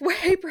positive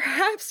way,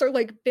 perhaps, or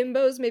like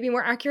bimbos, maybe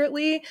more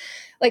accurately,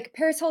 like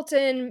Paris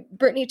Hilton,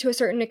 Britney to a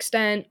certain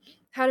extent.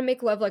 How to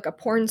Make Love Like a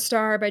Porn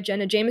Star by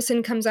Jenna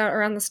Jameson comes out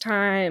around this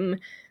time.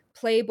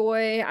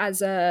 Playboy as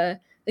the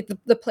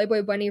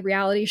Playboy Bunny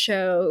reality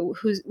show,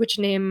 which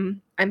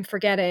name I'm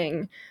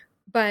forgetting,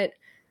 but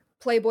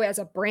Playboy as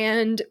a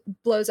brand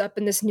blows up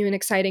in this new and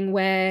exciting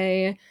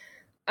way.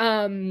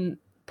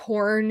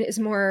 Porn is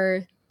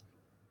more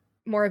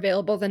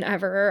available than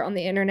ever on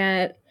the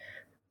internet.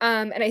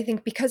 And I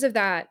think because of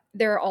that,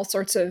 there are all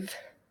sorts of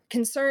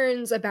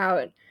concerns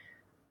about,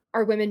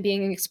 are women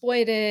being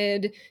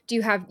exploited?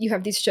 You have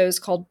these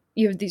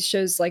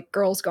shows like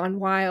Girls Gone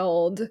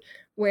Wild,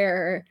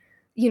 where,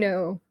 you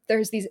know,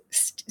 there's these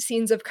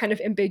scenes of kind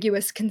of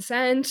ambiguous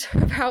consent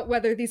about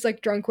whether these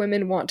like drunk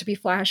women want to be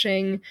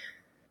flashing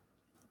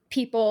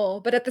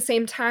people. But at the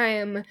same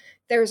time,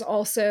 there's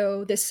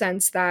also this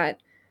sense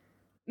that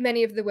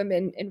many of the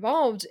women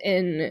involved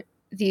in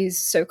these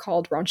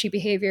so-called raunchy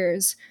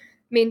behaviors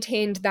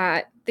maintained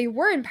that they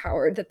were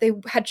empowered, that they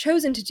had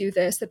chosen to do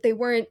this, that they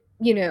weren't,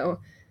 you know,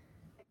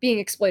 being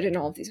exploited in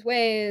all of these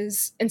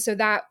ways. And so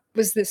that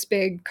was this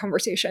big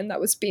conversation that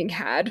was being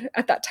had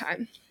at that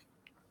time.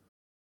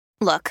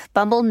 Look,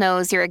 Bumble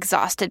knows you're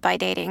exhausted by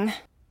dating.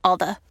 All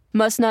the,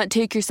 must not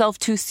take yourself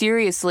too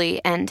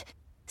seriously, and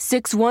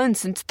 6'1"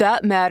 since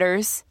that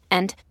matters,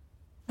 and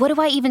What do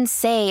I even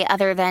say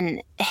other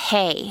than,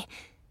 hey?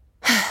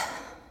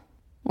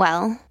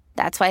 Well,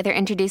 that's why they're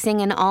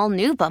introducing an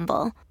all-new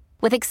Bumble,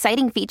 with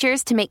exciting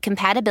features to make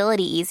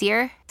compatibility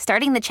easier,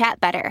 starting the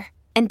chat better,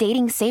 and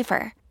dating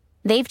safer.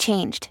 They've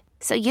changed,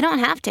 so you don't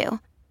have to.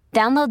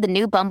 Download the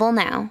new Bumble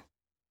now.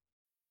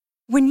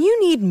 When you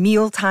need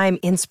mealtime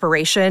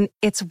inspiration,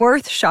 it's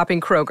worth shopping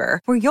Kroger,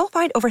 where you'll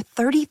find over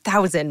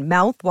 30,000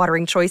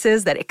 mouth-watering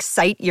choices that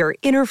excite your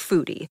inner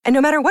foodie. And no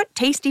matter what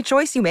tasty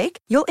choice you make,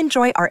 you'll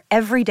enjoy our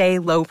everyday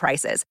low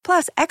prices,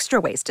 plus extra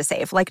ways to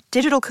save, like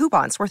digital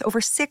coupons worth over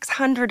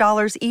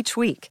 $600 each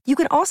week. You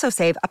can also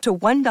save up to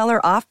 $1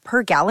 off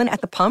per gallon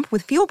at the pump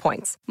with fuel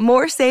points.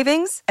 More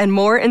savings and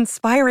more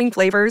inspiring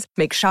flavors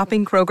make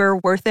shopping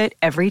Kroger worth it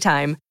every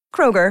time.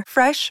 Kroger,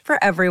 fresh for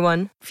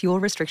everyone. Fuel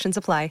restrictions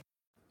apply.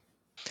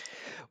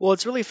 Well,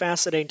 it's really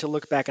fascinating to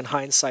look back in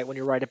hindsight when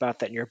you write about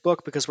that in your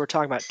book, because we're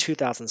talking about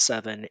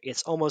 2007.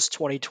 It's almost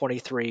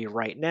 2023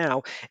 right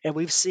now, and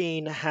we've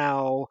seen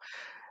how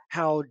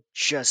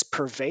just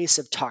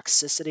pervasive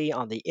toxicity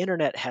on the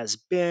internet has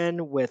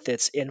been, with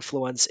its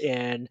influence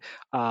in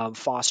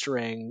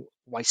fostering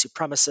white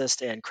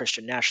supremacist and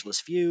Christian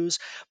nationalist views.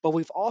 But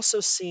we've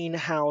also seen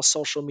how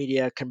social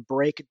media can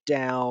break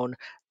down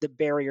the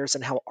barriers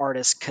and how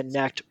artists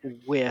connect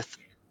with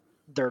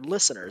their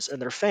listeners and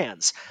their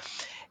fans.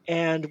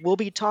 And we'll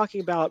be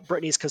talking about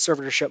Britney's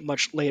conservatorship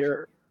much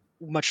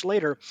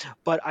later,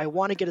 but I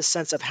want to get a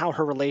sense of how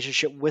her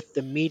relationship with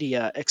the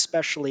media,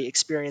 especially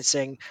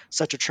experiencing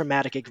such a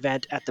traumatic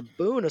event at the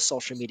boon of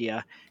social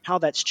media, how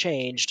that's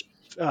changed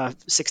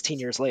 16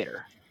 years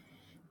later.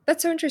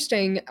 That's so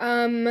interesting.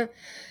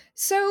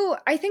 So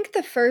I think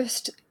the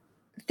first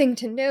thing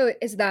to note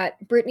is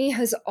that Britney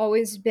has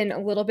always been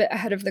a little bit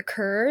ahead of the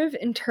curve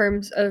in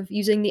terms of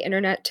using the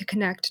internet to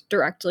connect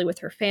directly with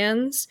her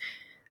fans.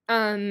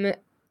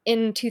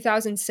 In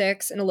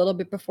 2006 and a little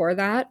bit before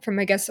that, from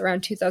I guess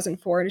around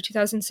 2004 to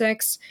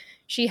 2006,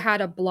 she had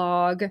a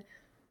blog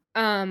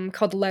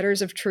called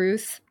Letters of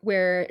Truth,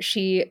 where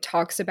she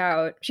talks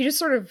about, she just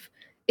sort of,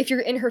 if you're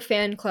in her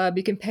fan club,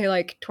 you can pay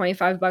like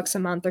 $25 a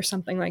month or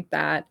something like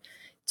that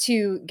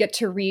to get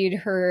to read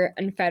her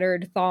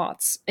unfettered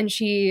thoughts. And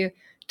she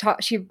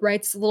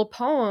writes little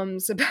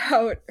poems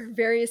about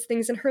various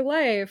things in her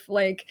life.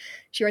 Like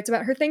she writes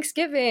about her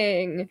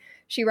Thanksgiving.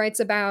 She writes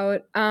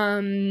about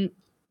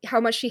how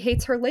much she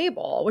hates her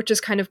label, which is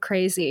kind of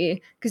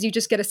crazy because you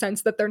just get a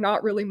sense that they're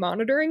not really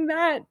monitoring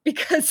that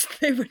because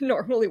they would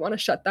normally want to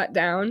shut that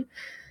down.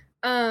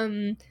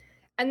 And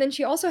then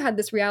she also had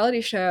this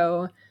reality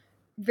show,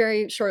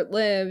 very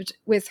short-lived,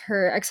 with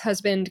her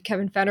ex-husband,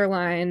 Kevin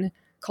Federline,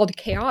 called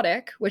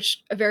Chaotic,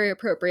 which a very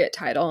appropriate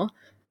title,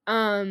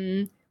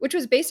 which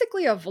was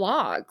basically a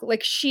vlog.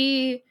 Like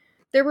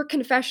there were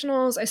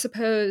confessionals, I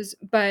suppose,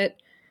 but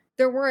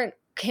there weren't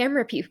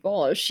camera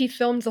people. She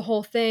filmed the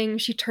whole thing.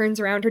 She turns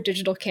around her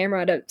digital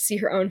camera to see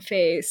her own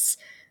face.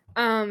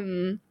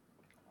 And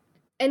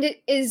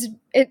it is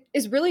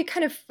really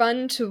kind of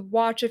fun to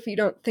watch if you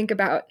don't think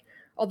about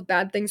all the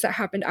bad things that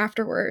happened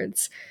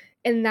afterwards,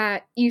 and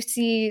that you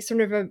see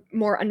sort of a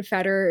more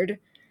unfettered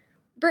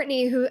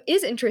Britney who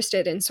is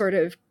interested in sort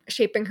of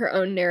shaping her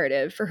own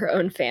narrative for her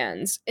own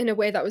fans in a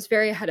way that was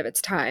very ahead of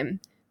its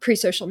time,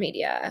 pre-social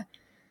media.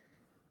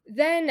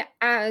 Then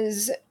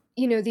as,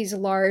 these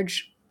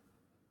large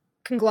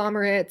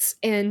conglomerates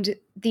and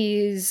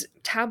these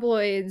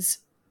tabloids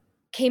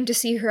came to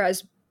see her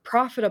as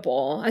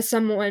profitable, as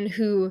someone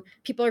who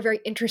people are very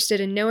interested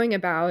in knowing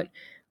about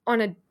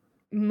on a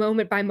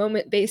moment by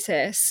moment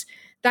basis,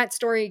 that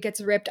story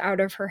gets ripped out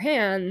of her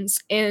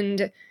hands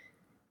and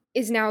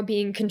is now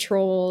being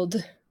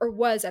controlled, or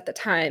was at the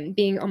time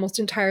being almost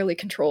entirely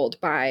controlled,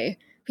 by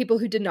people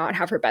who did not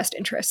have her best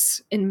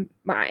interests in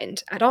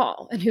mind at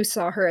all and who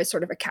saw her as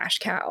sort of a cash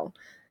cow.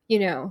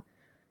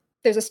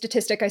 There's a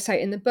statistic I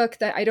cite in the book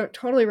that I don't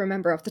totally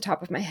remember off the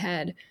top of my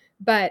head,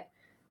 but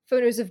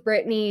photos of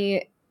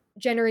Britney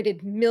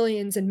generated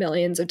millions and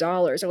millions of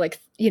dollars, or like,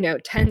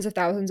 tens of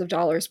thousands of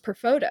dollars per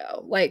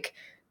photo. Like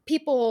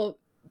people,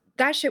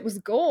 that shit was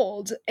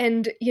gold.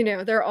 And,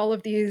 there are all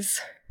of these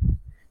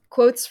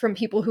quotes from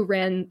people who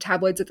ran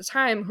tabloids at the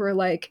time who are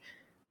like,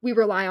 we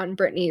rely on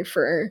Britney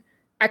for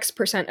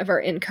X% of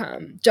our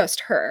income,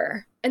 just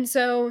her. And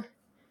so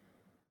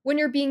when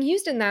you're being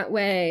used in that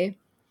way,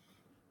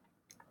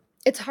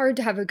 it's hard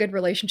to have a good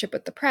relationship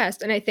with the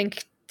press. And I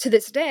think to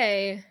this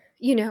day,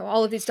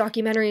 all of these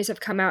documentaries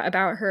have come out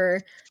about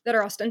her that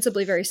are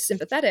ostensibly very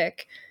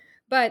sympathetic,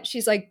 but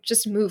she's like,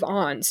 just move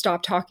on,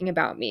 stop talking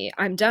about me,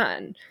 I'm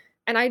done.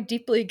 And I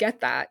deeply get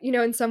that.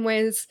 In some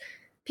ways,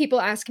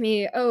 people ask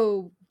me,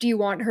 oh, do you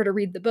want her to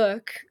read the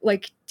book?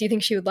 Like, do you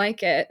think she would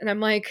like it? And I'm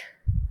like,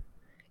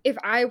 if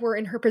I were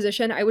in her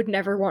position, I would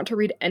never want to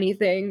read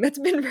anything that's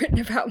been written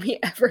about me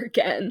ever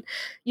again,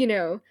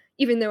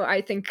 even though I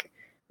think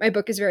my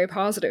book is very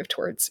positive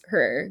towards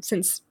her,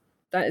 since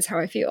that is how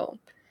I feel.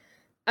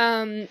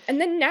 And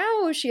then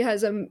now she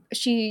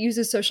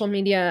uses social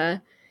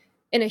media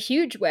in a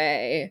huge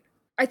way.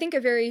 I think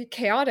a very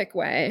chaotic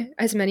way,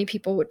 as many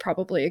people would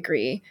probably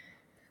agree.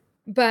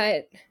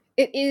 But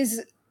it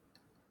is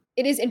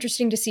it is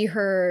interesting to see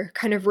her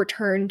kind of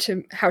return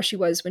to how she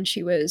was when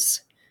she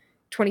was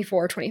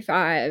 24,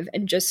 25,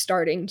 and just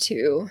starting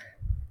to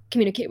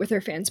communicate with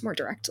her fans more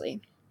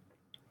directly.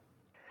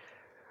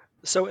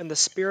 So, in the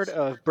spirit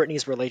of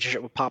Britney's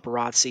relationship with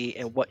paparazzi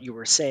and what you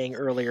were saying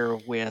earlier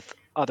with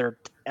other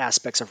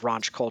aspects of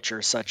raunch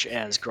culture, such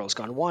as Girls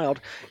Gone Wild,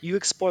 you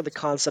explore the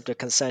concept of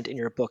consent in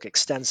your book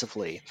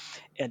extensively.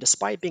 And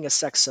despite being a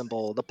sex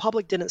symbol, the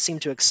public didn't seem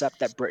to accept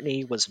that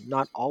Britney was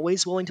not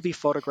always willing to be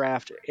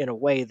photographed in a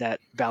way that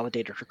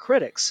validated her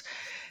critics.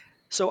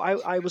 So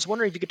I was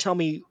wondering if you could tell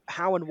me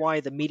how and why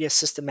the media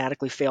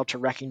systematically failed to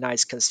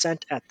recognize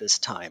consent at this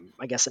time.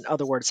 I guess, in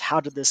other words, how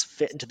did this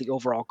fit into the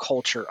overall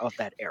culture of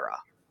that era?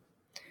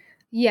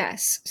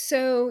 Yes.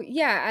 So,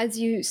 yeah, as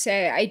you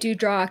say, I do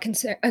draw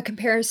a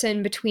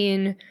comparison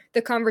between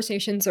the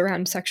conversations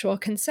around sexual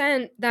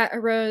consent that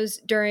arose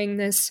during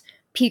this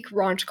peak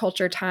raunch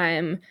culture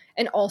time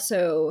and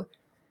also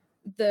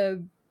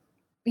the,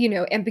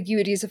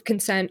 ambiguities of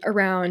consent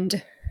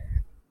around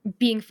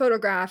being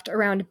photographed,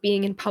 around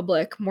being in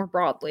public more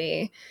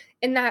broadly.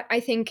 In that, I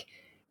think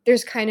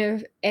there's kind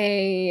of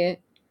an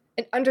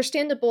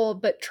understandable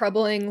but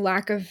troubling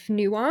lack of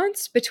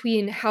nuance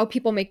between how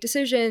people make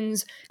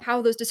decisions,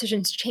 how those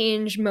decisions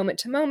change moment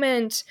to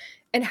moment,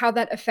 and how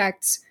that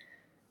affects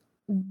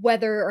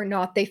whether or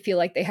not they feel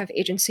like they have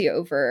agency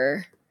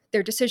over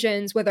their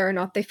decisions, whether or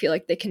not they feel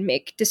like they can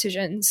make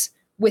decisions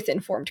with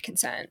informed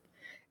consent.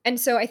 And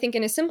so I think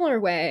in a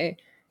similar way,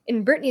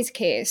 in Britney's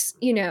case,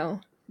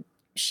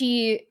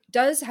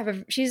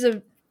 she's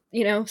a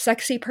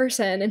sexy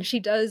person, and she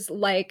does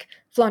like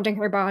flaunting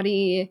her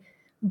body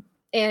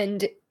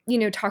and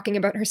talking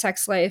about her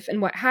sex life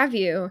and what have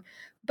you.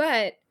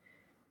 But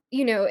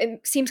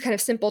it seems kind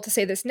of simple to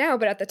say this now,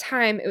 but at the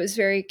time it was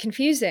very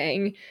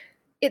confusing.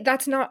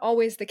 That's not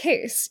always the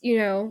case.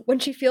 When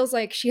she feels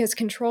like she has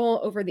control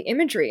over the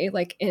imagery,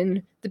 like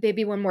in the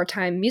Baby One More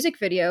Time music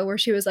video, where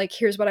she was like,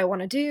 here's what I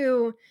want to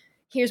do,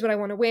 here's what I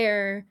want to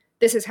wear,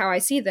 this is how I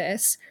see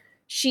this,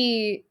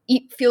 she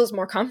feels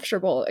more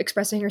comfortable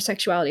expressing her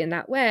sexuality in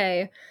that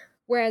way.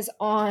 Whereas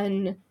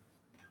on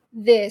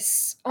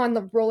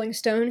the Rolling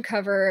Stone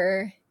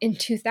cover in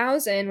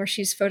 2000, where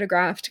she's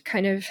photographed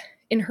kind of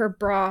in her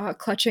bra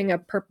clutching a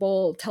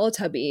purple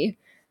Teletubby,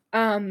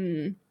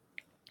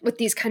 with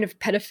these kind of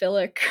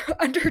pedophilic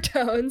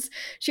undertones,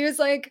 she was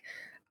like,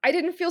 I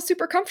didn't feel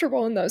super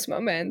comfortable in those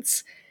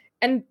moments.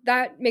 And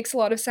that makes a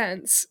lot of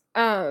sense.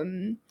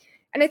 And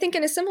I think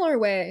in a similar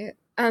way,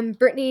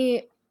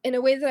 Britney, in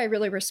a way that I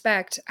really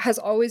respect, has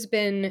always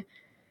been,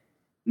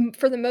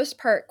 for the most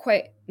part,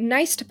 quite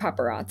nice to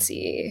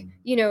paparazzi.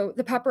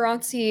 The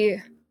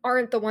paparazzi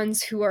aren't the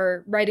ones who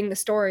are writing the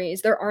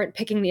stories. They aren't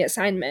picking the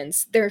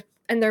assignments. They're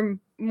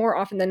more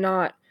often than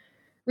not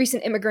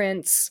recent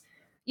immigrants.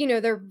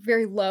 They're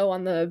very low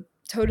on the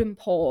totem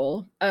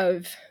pole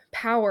of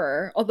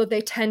power, although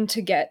they tend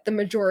to get the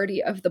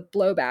majority of the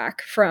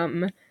blowback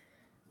from,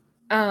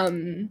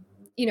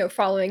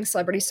 following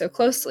celebrities so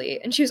closely.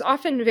 And she was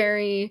often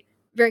very,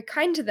 very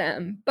kind to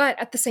them. But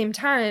at the same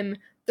time,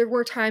 there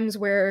were times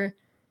where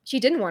she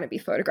didn't want to be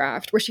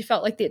photographed, where she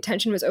felt like the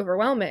attention was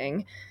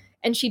overwhelming,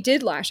 and she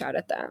did lash out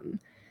at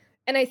them.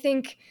 And I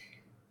think,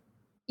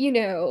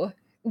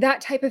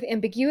 that type of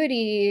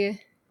ambiguity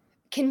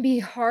can be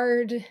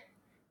hard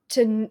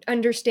to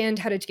understand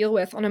how to deal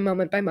with on a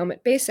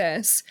moment-by-moment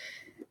basis.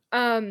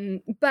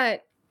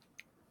 But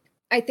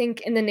I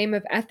think in the name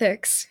of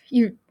ethics,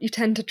 you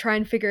tend to try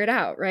and figure it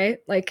out, right?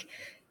 Like,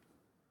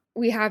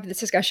 we have this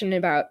discussion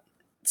about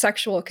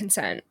sexual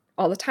consent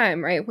all the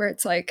time, right? Where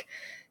it's like,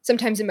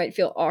 sometimes it might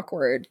feel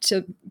awkward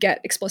to get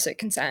explicit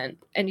consent,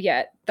 and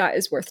yet that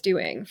is worth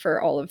doing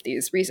for all of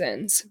these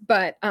reasons.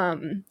 But,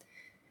 in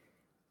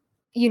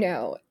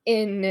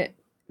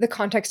the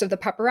context of the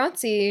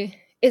paparazzi,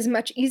 is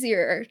much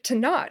easier to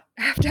not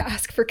have to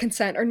ask for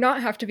consent or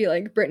not have to be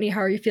like, Britney,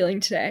 how are you feeling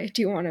today?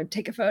 Do you want to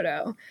take a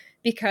photo?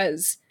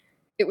 Because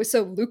it was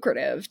so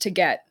lucrative to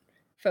get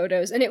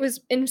photos. And it was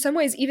in some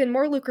ways even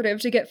more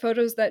lucrative to get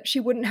photos that she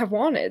wouldn't have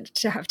wanted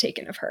to have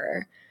taken of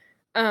her,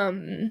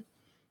 in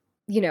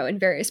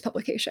various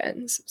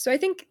publications. So I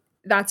think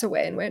that's a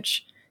way in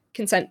which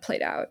consent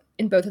played out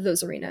in both of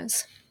those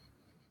arenas.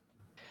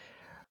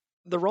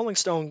 The Rolling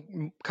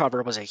Stone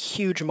cover was a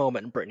huge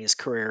moment in Britney's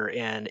career,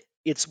 and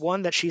it's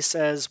one that she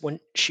says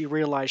when she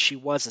realized she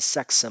was a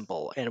sex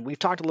symbol. And we've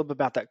talked a little bit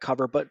about that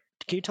cover, but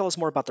can you tell us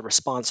more about the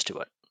response to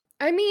it?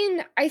 I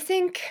mean, I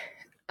think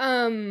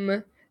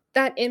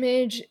that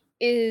image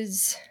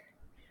is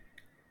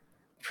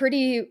a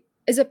pretty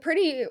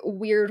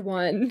weird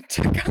one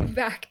to come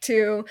back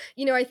to.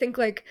 I think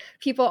like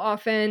people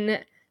often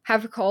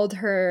have called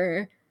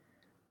her,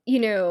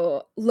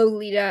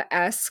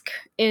 Lolita-esque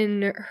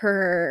in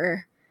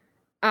her,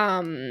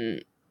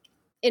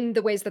 in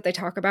the ways that they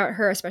talk about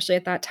her, especially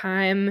at that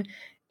time.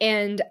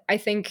 And I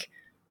think,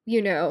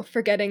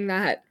 forgetting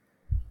that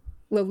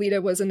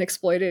Lolita was an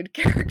exploited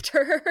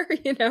character,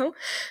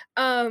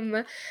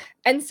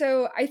 and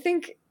so I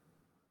think,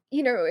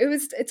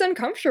 it's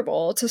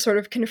uncomfortable to sort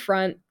of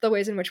confront the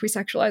ways in which we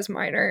sexualize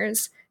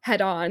minors.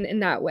 head on in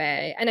that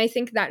way. And I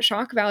think that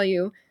shock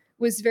value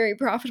was very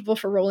profitable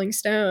for Rolling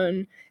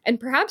Stone, and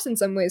perhaps in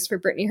some ways for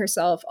Britney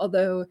herself,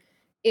 although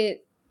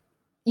it,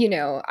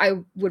 I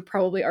would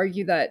probably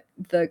argue that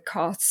the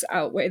costs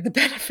outweigh the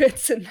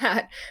benefits in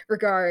that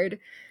regard.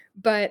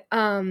 But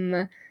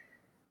yeah,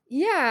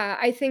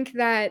 I think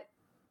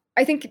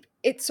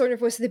it sort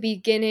of was the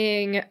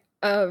beginning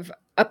of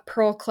a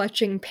pearl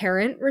clutching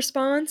parent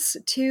response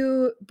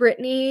to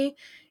Britney,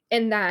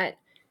 in that,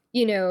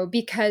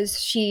 because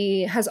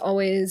she has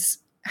always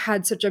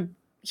had such a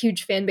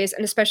huge fan base,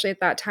 and especially at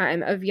that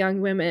time, of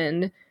young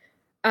women,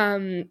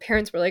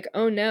 parents were like,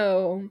 oh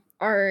no,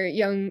 our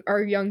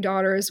young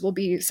daughters will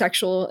be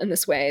sexual in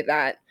this way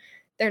that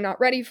they're not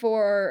ready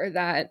for, or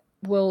that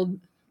will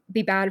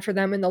be bad for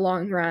them in the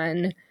long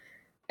run.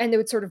 And they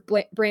would sort of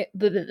blame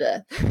Britney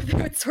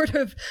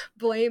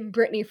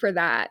for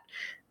that,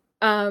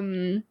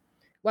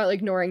 while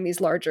ignoring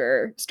these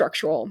larger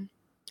structural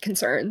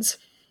concerns.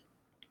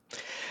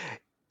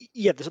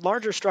 Yeah, the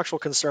larger structural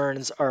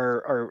concerns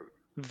are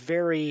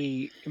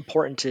very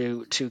important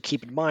to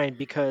keep in mind,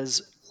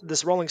 because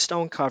this Rolling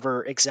Stone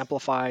cover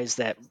exemplifies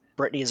that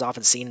Britney is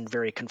often seen in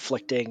very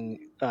conflicting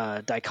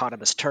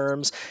dichotomous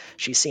terms.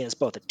 She's seen as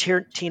both a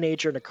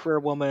teenager and a career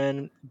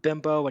woman,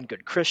 bimbo and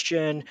good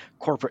Christian,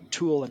 corporate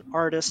tool and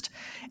artist.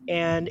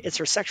 And it's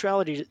her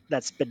sexuality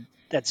that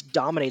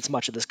dominates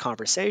much of this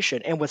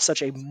conversation, and with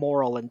such a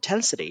moral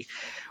intensity.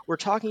 We're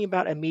talking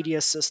about a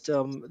media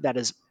system that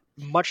is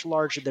much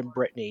larger than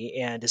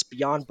Britney and is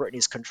beyond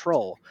Britney's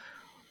control.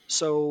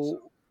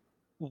 So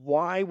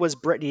why was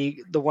Britney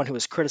the one who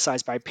was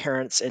criticized by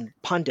parents and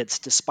pundits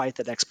despite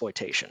that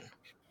exploitation?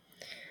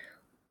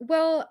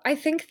 Well, I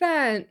think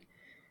that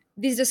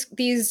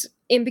these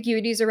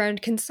ambiguities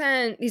around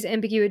consent, these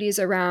ambiguities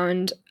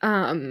around,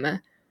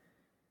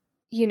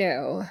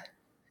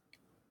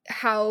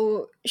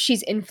 how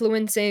she's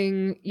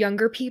influencing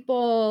younger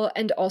people,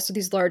 and also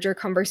these larger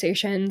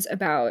conversations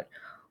about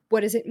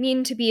what does it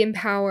mean to be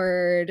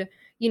empowered,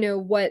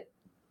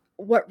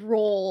 what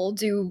role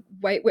do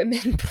white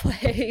women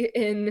play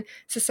in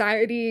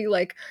society?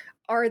 Like,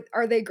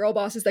 are they girl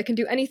bosses that can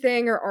do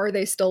anything, or are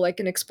they still like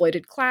an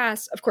exploited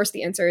class? Of course,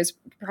 the answer is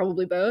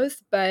probably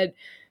both. But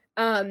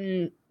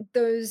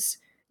those,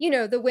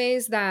 the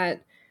ways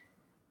that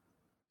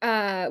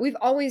we've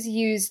always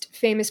used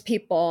famous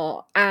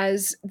people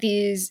as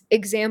these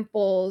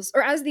examples,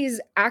 or as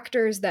these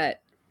actors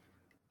that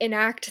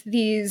enact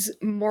these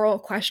moral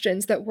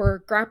questions that we're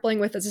grappling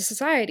with as a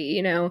society.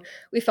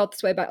 We felt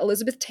this way about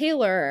Elizabeth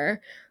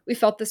Taylor. We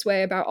felt this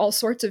way about all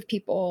sorts of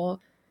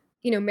people,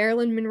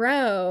 Marilyn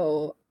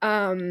Monroe.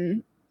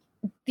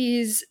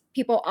 These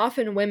people,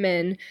 often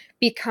women,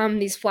 become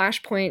these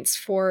flashpoints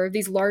for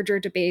these larger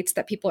debates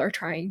that people are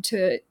trying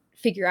to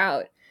figure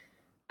out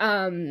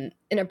in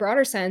a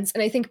broader sense.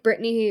 And I think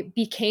Britney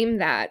became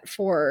that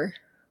for,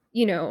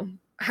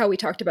 how we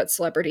talked about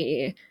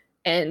celebrity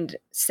and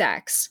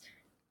sex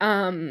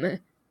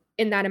in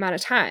that amount of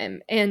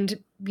time.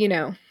 And,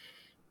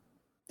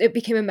 it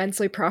became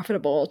immensely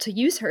profitable to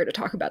use her to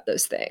talk about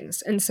those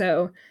things. And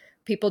so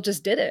people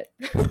just did it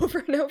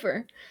over and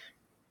over.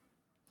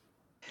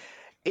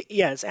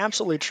 Yeah, it's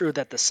absolutely true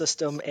that the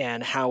system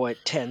and how it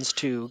tends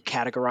to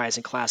categorize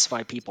and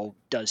classify people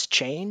does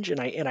change.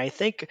 And I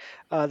think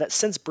that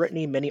since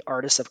Britney, many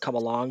artists have come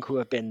along who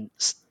have been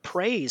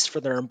praised for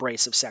their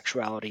embrace of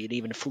sexuality and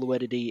even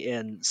fluidity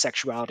in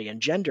sexuality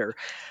and gender.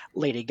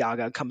 Lady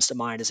Gaga comes to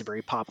mind as a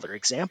very popular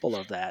example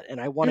of that.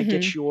 And I want to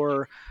get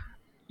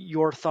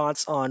your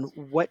thoughts on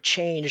what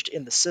changed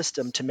in the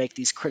system to make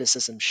these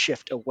criticisms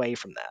shift away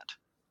from that.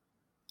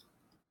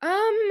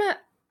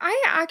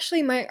 I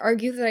actually might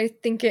argue that I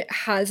think it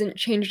hasn't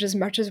changed as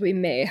much as we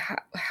may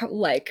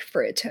like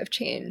for it to have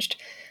changed.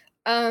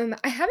 I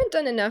haven't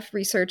done enough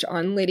research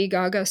on Lady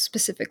Gaga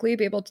specifically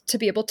to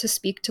be able to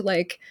speak to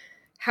like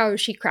how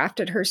she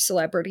crafted her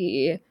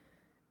celebrity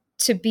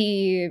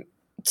to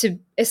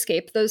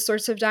escape those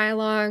sorts of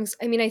dialogues.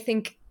 I mean, I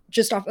think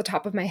just off the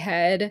top of my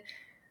head,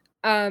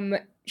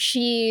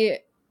 she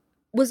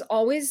was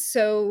always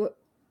so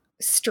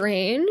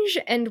strange,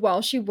 and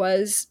while she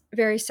was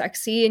very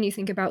sexy, and you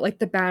think about like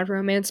the Bad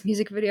Romance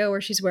music video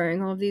where she's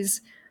wearing all of these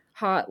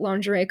hot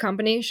lingerie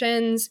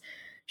combinations,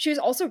 she was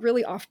also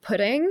really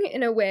off-putting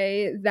in a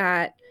way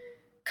that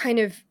kind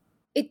of,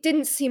 it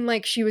didn't seem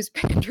like she was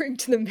pandering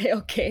to the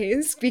male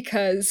gaze,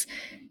 because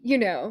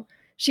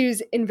she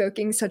was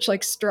invoking such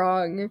like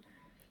strong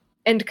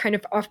and kind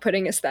of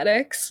off-putting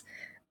aesthetics.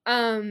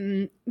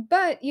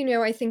 But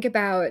I think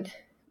about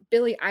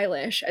Billie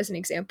Eilish as an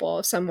example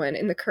of someone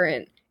in the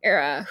current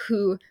era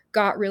who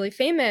got really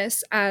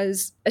famous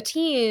as a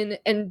teen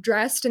and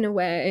dressed in a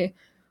way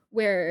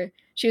where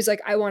she was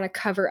like, I want to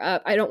cover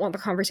up. I don't want the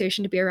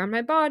conversation to be around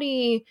my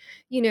body.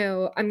 I'm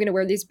going to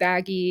wear these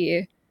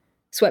baggy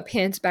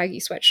sweatpants, baggy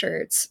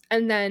sweatshirts.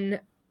 And then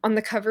on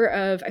the cover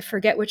of, I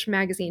forget which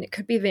magazine, it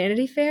could be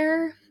Vanity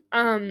Fair,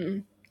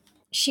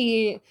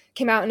 she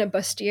came out in a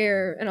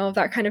bustier and all of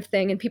that kind of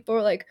thing. And people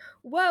were like,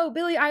 whoa,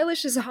 Billie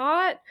Eilish is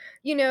hot.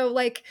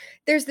 Like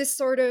there's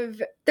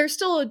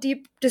still a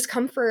deep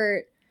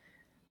discomfort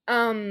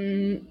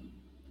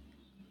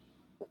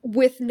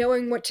with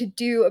knowing what to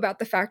do about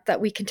the fact that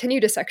we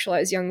continue to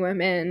sexualize young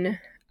women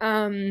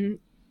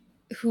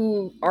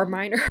who are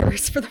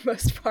minors for the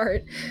most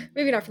part,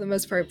 maybe not for the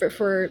most part, but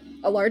for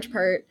a large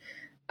part.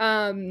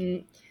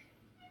 And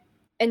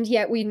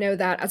yet we know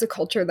that as a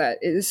culture that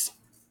is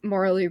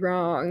morally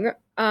wrong.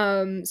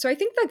 So I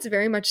think that's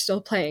very much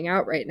still playing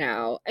out right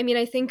now. I mean,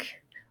 I think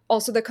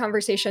also the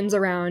conversations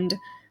around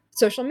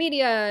social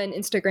media and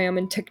Instagram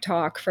and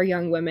TikTok for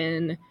young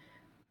women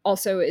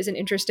also is an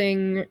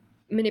interesting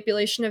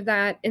manipulation of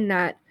that, in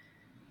that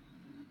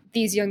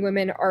these young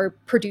women are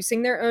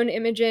producing their own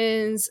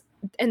images.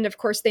 And of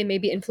course, they may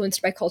be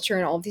influenced by culture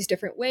in all of these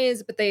different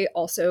ways, but they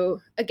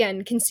also,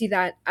 again, can see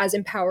that as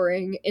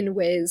empowering in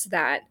ways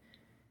that,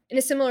 in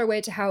a similar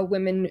way to how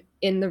women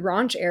in the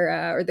raunch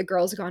era or the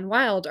Girls Gone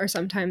Wild are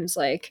sometimes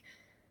like,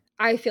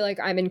 I feel like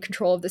I'm in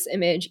control of this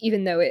image,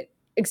 even though it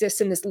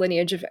exists in this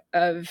lineage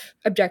of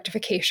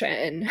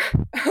objectification,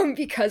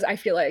 because I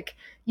feel like,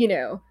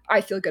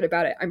 I feel good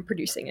about it. I'm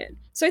producing it.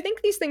 So I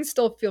think these things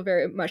still feel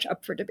very much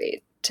up for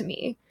debate to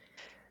me.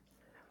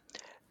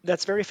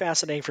 That's very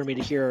fascinating for me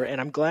to hear,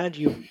 and I'm glad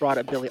you brought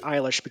up Billie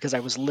Eilish, because I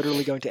was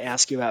literally going to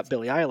ask you about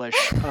Billie Eilish.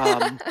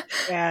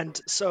 And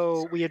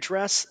so we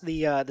address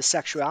the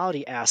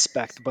sexuality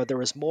aspect, but there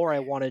was more I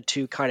wanted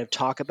to kind of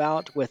talk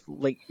about with,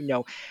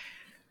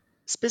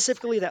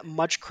 specifically that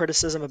much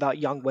criticism about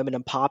young women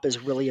in pop is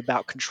really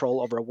about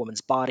control over a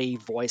woman's body,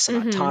 voice,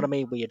 and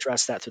autonomy. We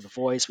address that through the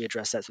voice. We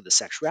address that through the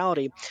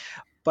sexuality.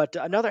 But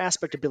another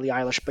aspect of Billie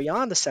Eilish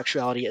beyond the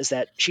sexuality is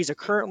that she's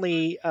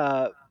currently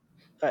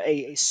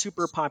a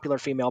super popular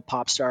female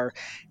pop star,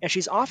 and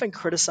she's often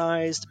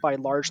criticized by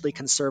largely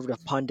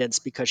conservative pundits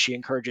because she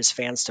encourages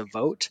fans to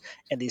vote,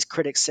 and these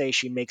critics say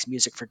she makes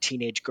music for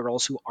teenage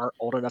girls who aren't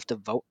old enough to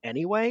vote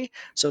anyway,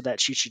 so that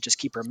she should just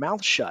keep her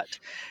mouth shut.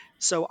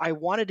 So I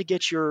wanted to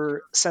get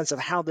your sense of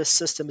how this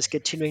system is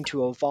continuing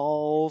to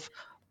evolve,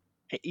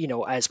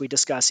 as we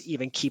discuss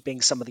even keeping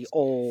some of the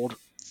old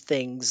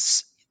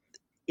things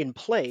in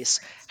place,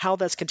 how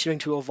that's continuing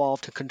to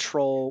evolve to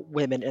control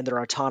women and their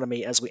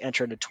autonomy as we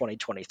enter into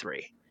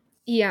 2023.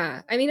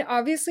 Yeah. I mean,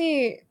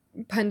 obviously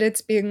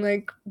pundits being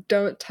like,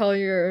 don't tell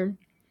your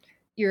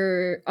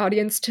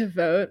audience to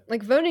vote.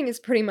 Like, voting is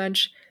pretty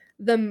much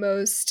the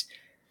most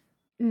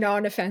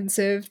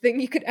non-offensive thing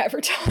you could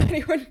ever tell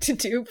anyone to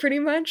do, pretty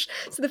much.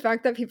 So the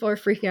fact that people are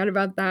freaking out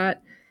about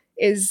that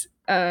is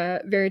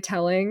very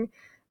telling.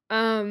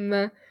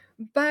 But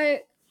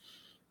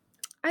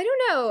I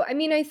don't know. I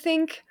mean, I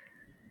think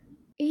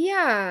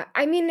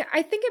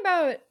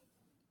about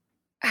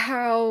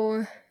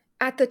how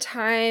at the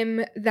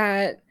time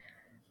that,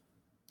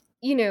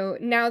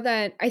 now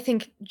that I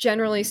think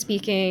generally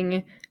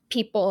speaking,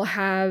 people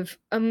have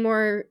a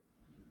more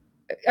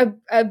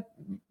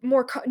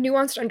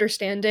nuanced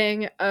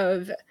understanding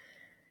of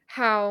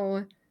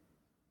how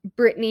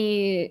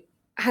Britney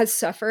has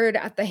suffered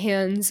at the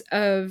hands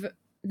of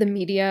the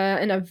media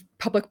and of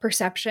public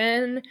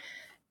perception.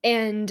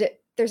 And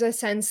there's a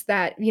sense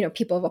that,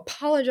 people have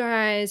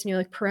apologized,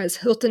 like Perez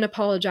Hilton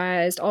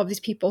apologized, all of these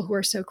people who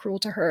are so cruel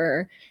to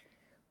her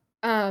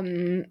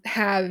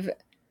have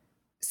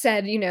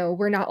said,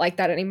 we're not like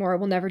that anymore.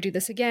 We'll never do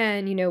this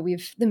again.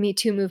 The Me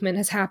Too movement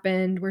has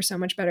happened. We're so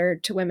much better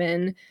to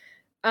women.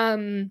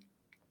 And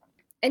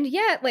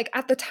yet, like,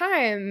 at the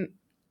time,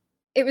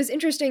 it was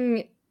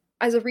interesting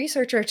as a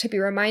researcher to be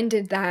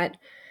reminded that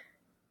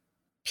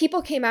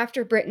people came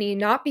after Britney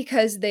not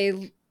because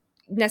they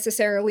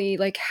necessarily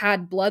like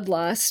had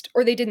bloodlust,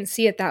 or they didn't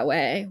see it that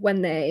way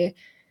when they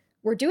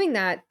were doing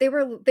that. They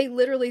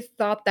literally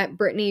thought that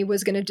Britney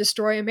was going to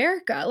destroy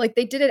America. Like,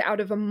 they did it out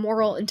of a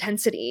moral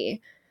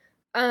intensity.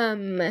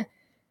 And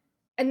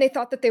they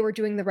thought that they were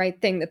doing the right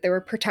thing, that they were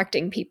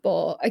protecting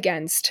people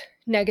against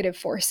negative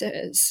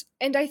forces.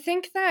 And I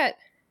think that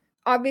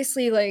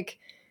obviously, like,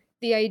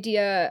 the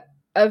idea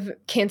of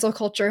cancel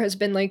culture has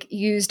been like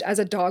used as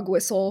a dog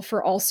whistle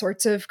for all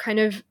sorts of kind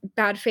of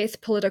bad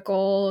faith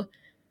political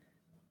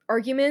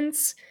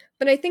arguments.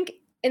 But I think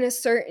in a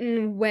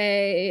certain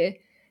way,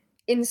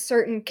 in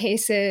certain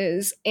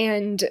cases,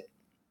 and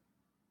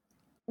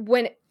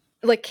when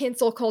like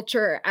cancel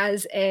culture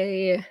as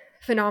a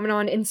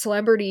phenomenon in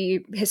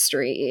celebrity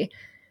history,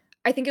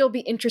 I think it'll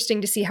be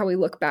interesting to see how we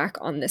look back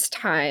on this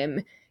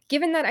time,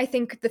 given that I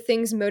think the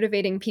things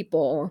motivating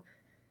people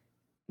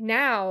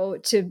now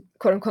to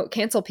quote unquote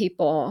cancel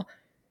people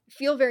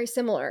feel very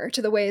similar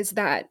to the ways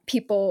that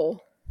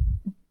people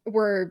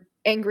were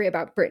angry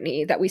about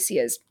Britney that we see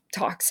as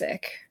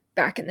toxic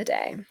back in the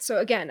day. So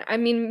again, I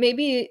mean,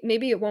 maybe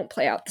it won't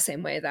play out the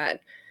same way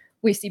that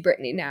we see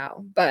Britney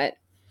now, but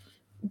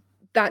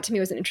that to me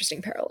was an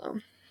interesting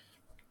parallel.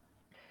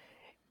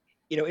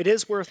 It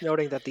is worth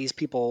noting that these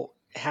people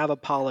have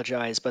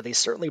apologized, but they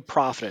certainly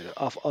profited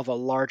of a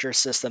larger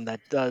system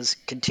that does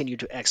continue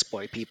to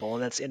exploit people,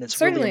 and it's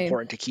certainly really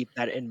important to keep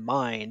that in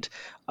mind.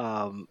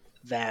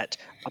 That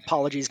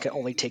apologies can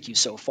only take you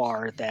so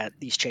far, that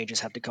these changes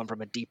have to come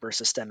from a deeper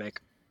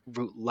systemic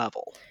root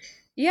level.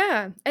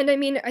 Yeah. And I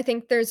mean, I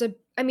think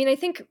I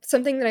think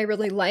something that I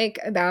really like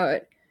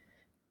about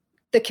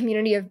the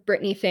community of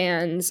Britney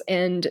fans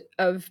and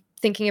of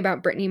thinking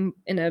about Britney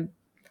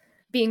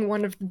being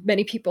one of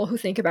many people who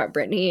think about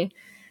Britney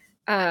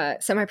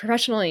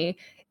semi-professionally,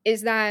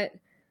 is that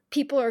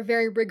people are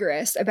very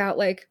rigorous about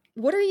like,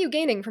 what are you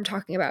gaining from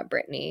talking about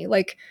Britney?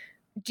 Like,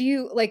 do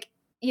you like,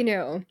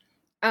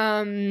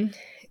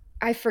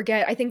 I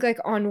forget, I think like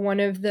on one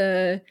of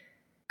the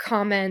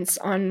comments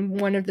on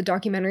one of the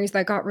documentaries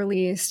that got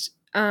released,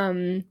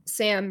 Sam,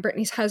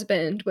 Britney's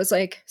husband, was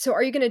like, so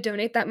are you going to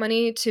donate that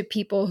money to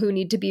people who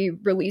need to be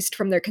released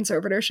from their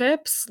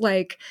conservatorships?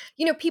 Like,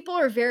 people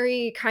are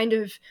very kind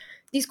of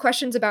these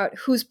questions about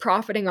who's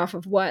profiting off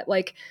of what.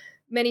 Like,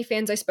 many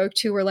fans I spoke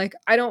to were like,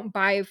 I don't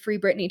buy Free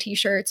Britney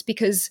t-shirts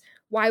because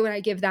why would I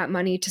give that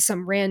money to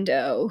some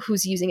rando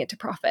who's using it to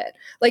profit?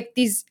 Like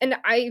these, and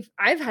I've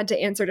had to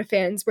answer to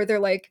fans where they're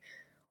like,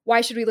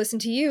 why should we listen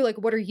to you? Like,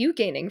 what are you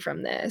gaining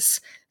from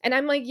this? And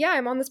I'm like, yeah,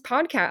 I'm on this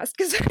podcast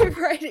because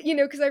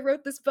I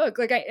wrote this book.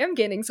 Like, I am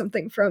gaining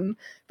something from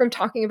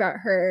talking about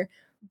her.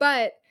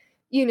 But,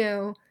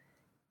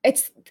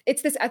 it's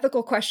this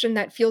ethical question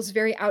that feels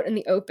very out in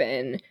the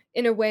open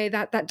in a way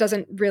that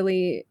doesn't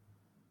really,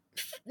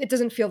 it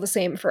doesn't feel the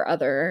same for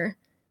other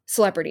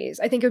celebrities.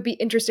 I think it would be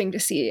interesting to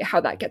see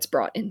how that gets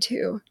brought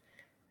into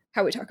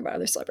how we talk about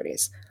other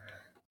celebrities.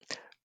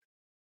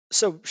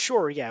 So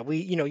sure, yeah,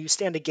 you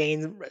stand to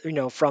gain,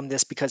 from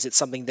this because it's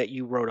something that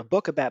you wrote a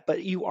book about,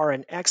 but you are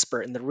an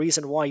expert. And the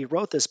reason why you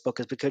wrote this book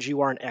is because you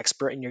are an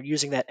expert and you're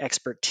using that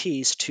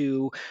expertise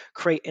to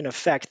create an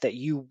effect that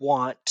you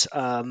want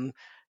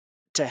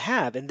to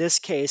have. In this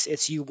case,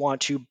 it's you want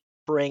to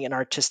bring an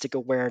artistic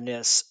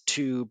awareness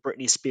to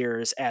Britney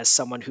Spears as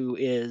someone who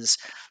is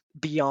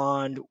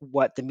beyond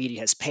what the media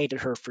has painted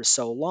her for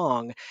so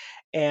long,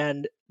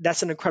 and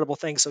that's an incredible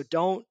thing. So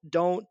don't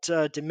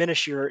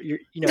diminish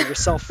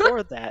yourself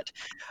for that.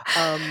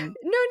 No.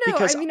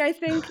 I mean, I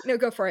think no.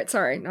 Go for it.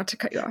 Sorry, not to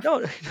cut you off.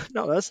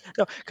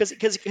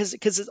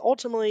 Because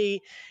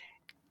ultimately,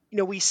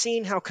 we've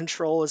seen how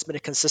control has been a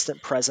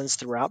consistent presence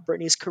throughout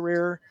Britney's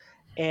career.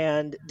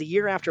 And the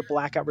year after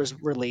Blackout was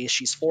released,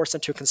 she's forced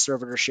into a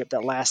conservatorship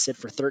that lasted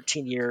for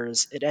 13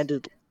 years. It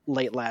ended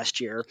late last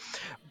year.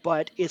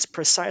 But it's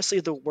precisely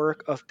the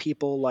work of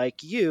people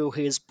like you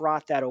who has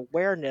brought that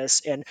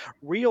awareness and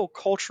real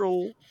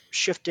cultural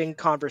shifting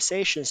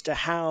conversations to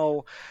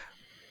how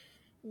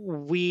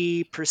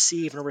we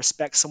perceive and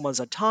respect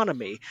someone's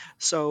autonomy.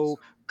 So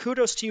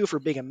kudos to you for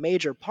being a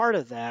major part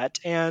of that.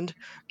 And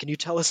can you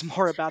tell us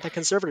more about the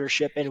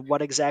conservatorship and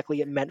what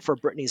exactly it meant for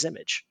Britney's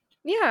image?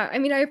 Yeah, I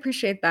mean, I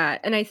appreciate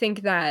that. And I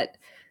think that,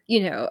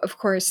 of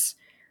course,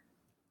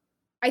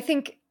 I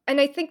think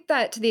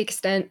that to the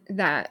extent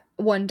that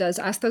one does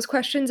ask those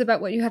questions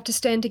about what you have to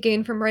stand to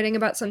gain from writing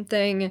about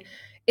something,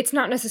 it's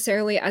not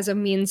necessarily as a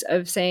means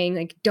of saying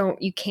like,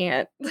 you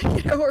can't,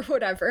 or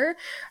whatever.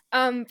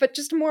 But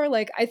just more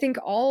like, I think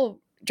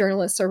all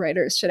journalists or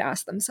writers should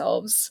ask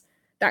themselves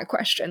that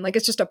question. Like,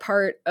 it's just a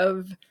part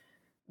of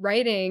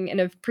writing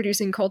and of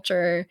producing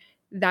culture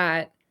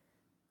that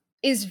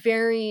is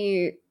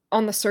very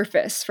on the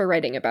surface for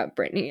writing about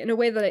Britney in a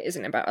way that it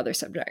isn't about other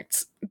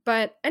subjects.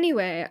 But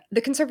anyway,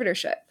 the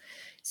conservatorship.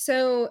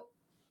 So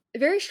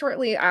very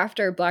shortly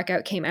after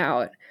Blackout came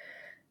out,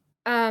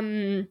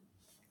 Britney's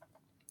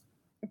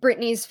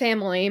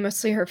family,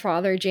 mostly her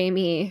father,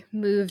 Jamie,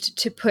 moved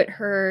to put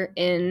her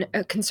in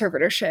a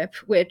conservatorship,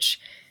 which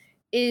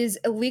is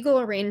a legal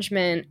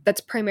arrangement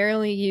that's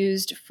primarily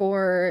used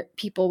for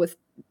people with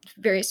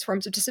various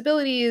forms of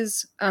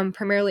disabilities,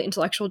 primarily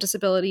intellectual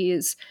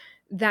disabilities,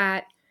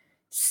 that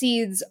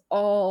cedes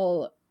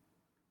all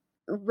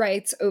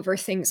rights over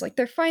things like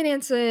their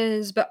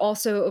finances, but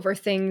also over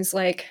things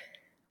like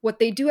what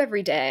they do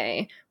every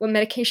day, what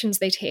medications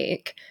they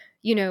take,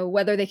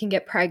 whether they can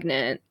get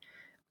pregnant,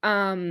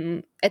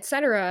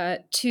 etc.,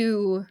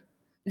 to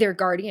their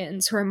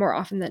guardians, who are more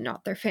often than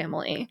not their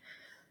family.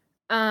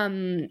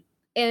 And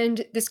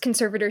this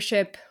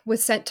conservatorship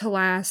was set to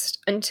last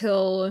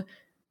until,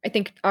 I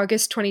think,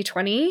 August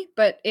 2020,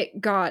 but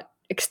it got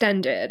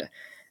extended,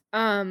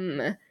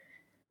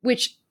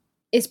 which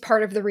is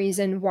part of the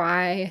reason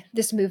why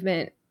this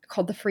movement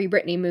called the Free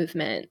Britney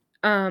movement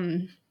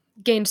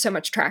gained so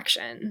much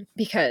traction,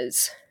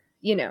 because,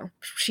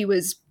 she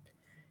was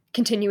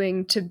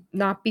continuing to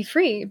not be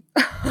free.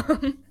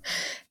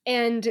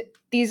 And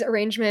these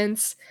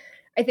arrangements,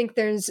 I think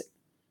there's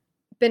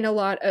been a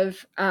lot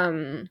of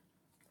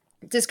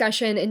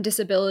discussion in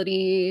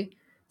disability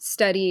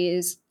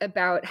studies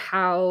about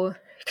how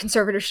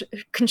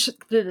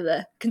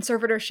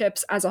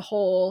conservatorships as a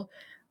whole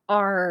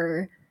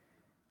are,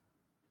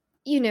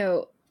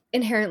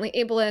 inherently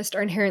ableist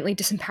or inherently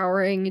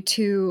disempowering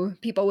to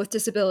people with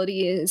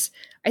disabilities.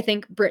 I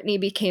think Britney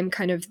became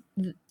kind of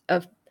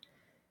a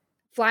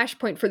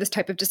flashpoint for this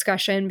type of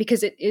discussion,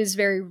 because it is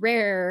very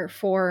rare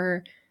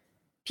for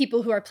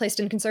people who are placed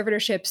in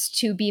conservatorships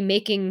to be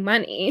making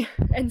money.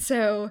 And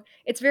so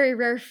it's very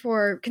rare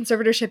for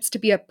conservatorships to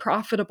be a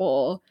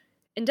profitable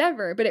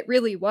endeavor, but it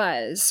really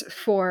was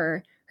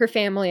for her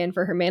family and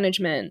for her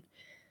management.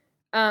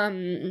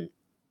 And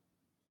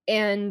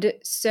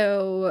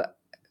so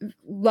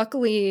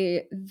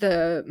luckily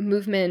the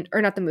movement,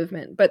 or not the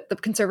movement, but the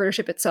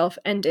conservatorship itself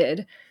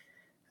ended.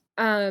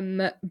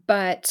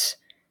 But,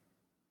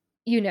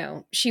 you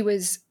know, she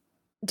was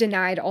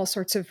denied all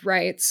sorts of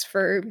rights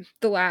for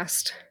the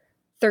last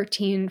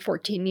 13,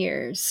 14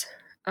 years,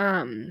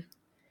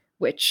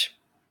 which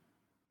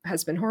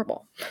has been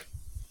horrible.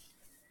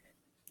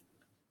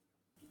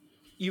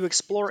 You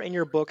explore in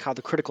your book how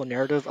the critical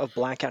narrative of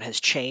Blackout has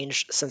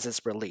changed since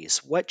its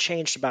release. What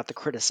changed about the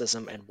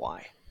criticism and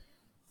why?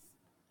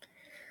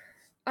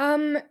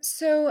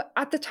 So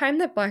at the time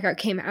that Blackout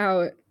came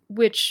out,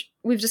 which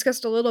we've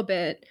discussed a little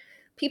bit,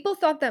 people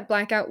thought that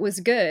Blackout was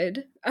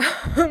good.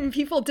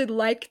 People did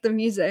like the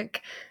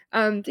music,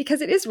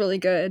 because it is really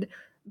good,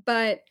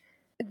 but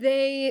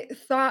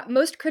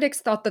most critics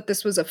thought that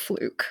this was a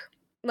fluke.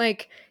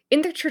 Like,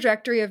 in the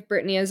trajectory of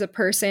Britney as a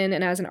person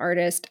and as an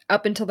artist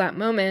up until that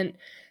moment,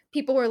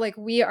 people were like,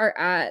 we are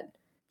at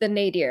the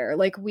nadir,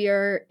 like we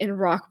are in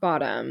rock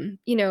bottom.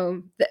 You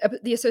know,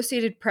 the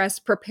Associated Press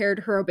prepared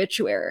her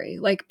obituary.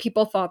 Like,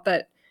 people thought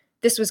that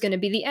this was going to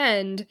be the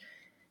end.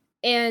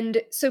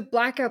 And so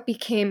Blackout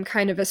became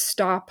kind of a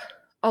stop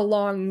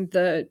along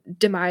the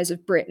demise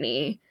of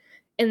Britney,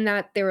 in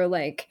that they were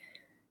like,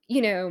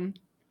 you know,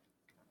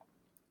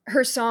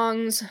 her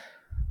songs,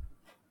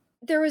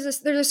 there's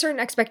a certain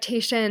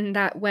expectation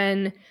that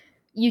when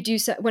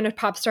a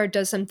pop star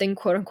does something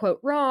quote unquote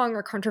wrong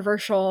or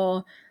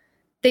controversial,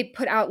 they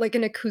put out like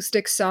an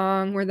acoustic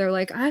song where they're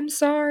like, I'm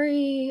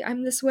sorry,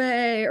 I'm this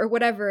way, or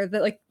whatever,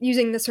 that like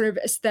using the sort of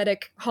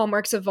aesthetic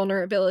hallmarks of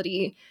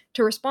vulnerability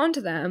to respond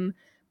to them.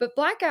 But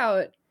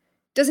Blackout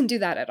doesn't do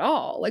that at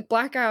all. Like,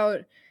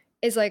 Blackout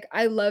is like,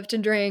 I love to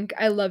drink,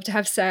 I love to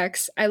have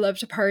sex, I love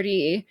to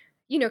party,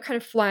 you know, kind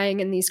of flying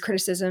in these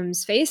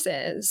criticisms'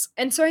 faces.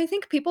 And so I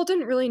think people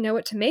didn't really know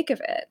what to make of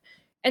it.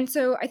 And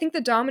so I think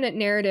the dominant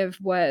narrative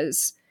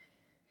was,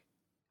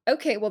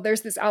 okay, well,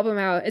 there's this album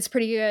out, it's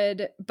pretty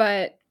good,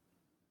 but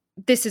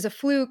this is a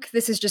fluke.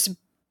 This is just,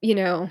 you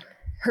know,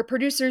 her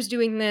producers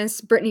doing this.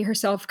 Britney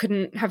herself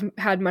couldn't have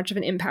had much of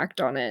an impact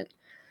on it.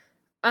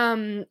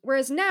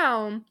 Whereas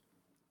now,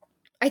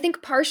 I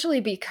think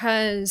partially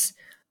because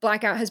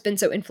Blackout has been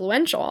so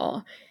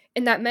influential,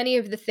 in that many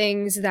of the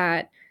things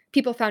that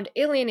people found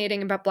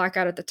alienating about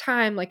Blackout at the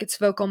time, like its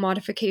vocal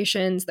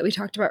modifications that we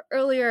talked about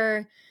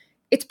earlier,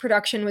 its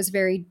production was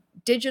very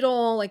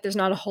digital, like there's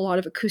not a whole lot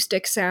of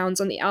acoustic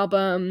sounds on the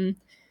album,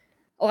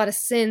 a lot of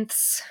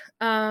synths,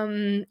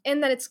 and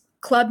that it's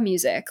club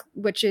music,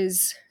 which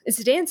is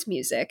dance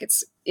music.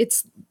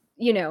 It's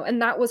you know,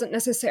 and that wasn't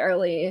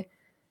necessarily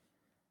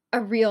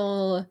a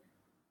real,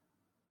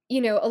 you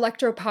know,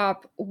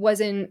 electropop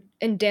wasn't,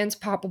 and dance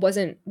pop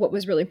wasn't what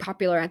was really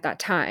popular at that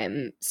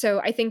time. So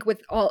I think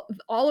with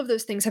all of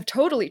those things have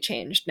totally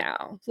changed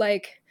now.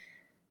 Like,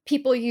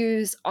 people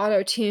use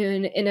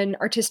auto-tune in an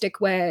artistic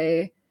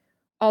way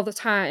all the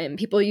time.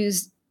 People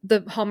use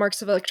the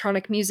hallmarks of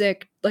electronic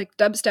music, like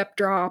dubstep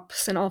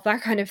drops and all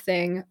that kind of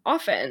thing,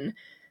 often.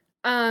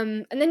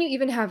 And then you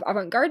even have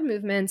avant-garde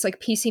movements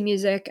like PC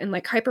music and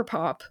like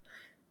hyperpop,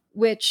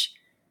 which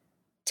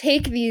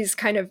take these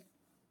kind of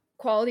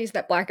qualities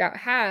that Blackout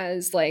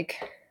has, like,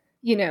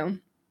 you know,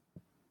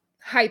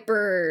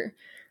 hyper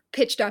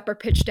pitched up or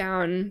pitched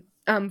down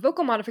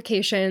vocal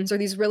modifications, or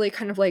these really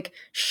kind of like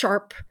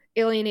sharp,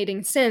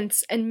 alienating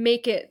synths, and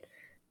make it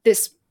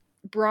this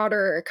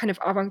broader kind of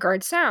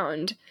avant-garde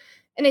sound.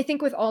 And I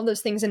think with all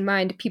those things in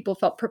mind, people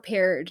felt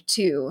prepared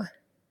to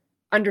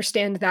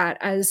understand that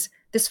as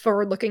this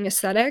forward-looking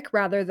aesthetic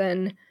rather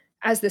than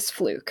as this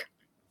fluke.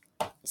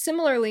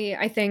 Similarly,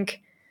 I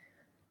think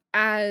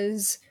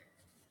as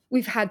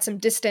we've had some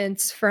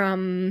distance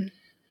from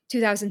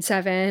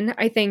 2007,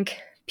 I think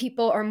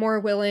people are more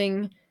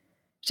willing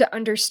to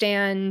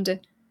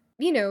understand,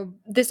 you know,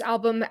 this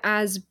album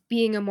as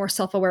being a more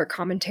self-aware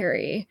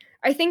commentary.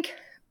 I think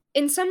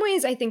in some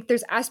ways, I think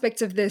there's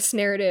aspects of this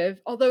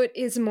narrative, although it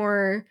is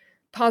more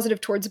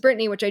positive towards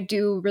Britney, which I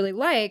do really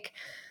like,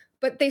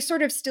 but they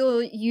sort of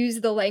still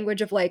use the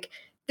language of like,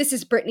 this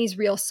is Britney's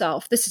real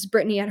self. This is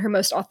Britney at her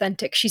most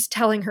authentic. She's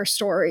telling her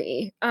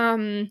story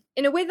in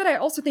a way that I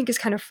also think is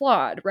kind of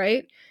flawed,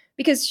 right?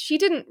 Because she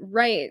didn't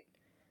write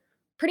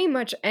pretty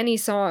much any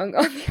song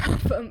on the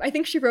album. I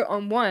think she wrote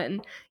on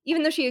one,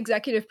 even though she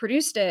executive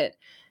produced it.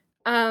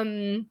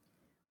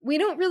 We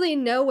don't really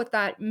know what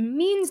that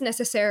means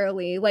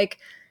necessarily. Like,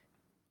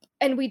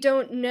 and we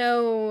don't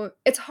know,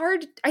 it's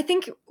hard. I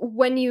think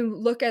when you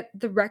look at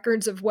the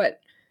records of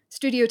what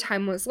studio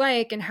time was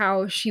like and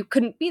how she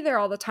couldn't be there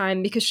all the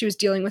time because she was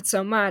dealing with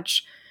so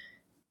much,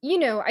 you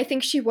know, I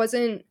think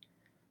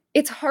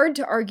it's hard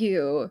to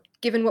argue,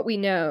 given what we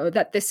know,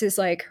 that this is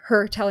like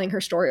her telling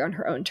her story on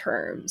her own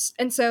terms.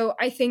 And so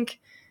I think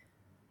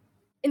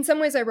in some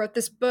ways I wrote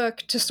this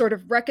book to sort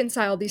of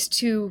reconcile these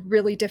two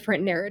really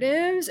different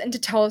narratives and to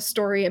tell a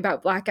story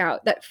about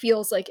Blackout that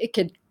feels like it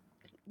can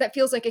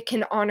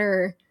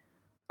honor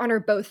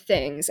both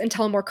things and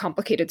tell a more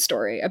complicated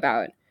story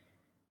about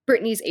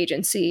Britney's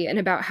agency and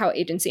about how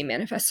agency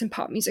manifests in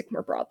pop music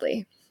more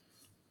broadly.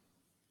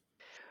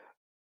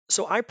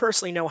 So I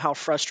personally know how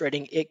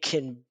frustrating it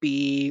can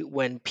be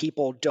when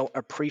people don't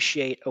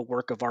appreciate a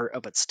work of art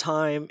of its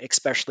time,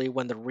 especially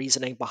when the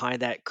reasoning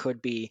behind that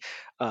could be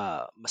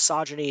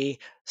misogyny,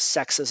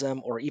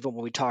 sexism, or even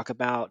when we talk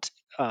about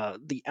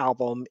the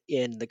album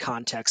in the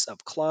context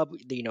of club.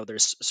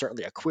 There's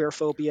certainly a queer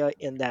phobia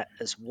in that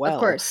as Of well.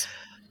 course.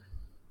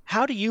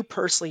 How do you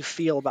personally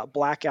feel about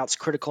Blackout's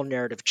critical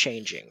narrative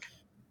changing?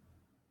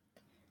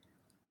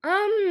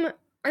 I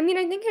mean,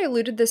 I think I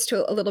alluded this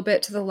to a little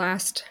bit to the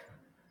last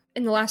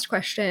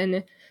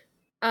question.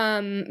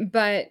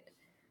 But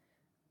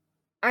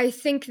I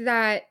think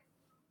that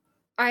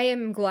I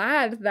am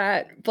glad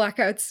that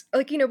Blackout's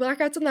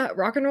Blackout's in that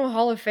Rock and Roll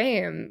Hall of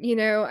Fame.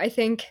 I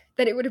think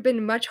that it would have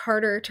been much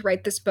harder to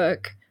write this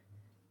book,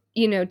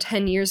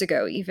 10 years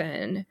ago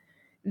even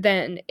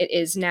than it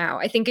is now.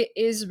 I think it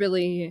is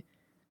really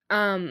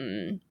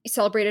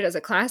celebrated as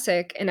a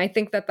classic, and I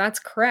think that that's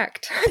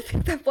correct. I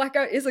think that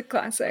Blackout is a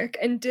classic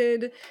and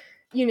did,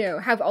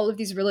 have all of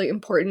these really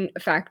important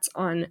effects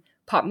on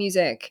pop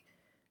music.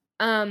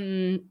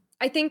 I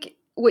think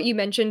what you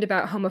mentioned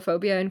about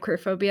homophobia and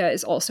queerphobia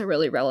is also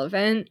really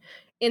relevant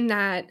in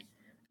that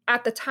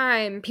at the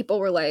time people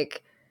were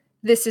like,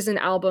 this is an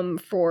album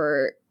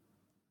for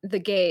the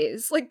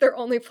gays. Like, they're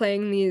only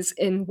playing these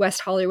in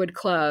West Hollywood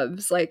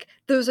clubs. Like,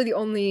 those are the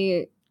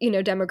only,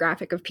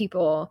 demographic of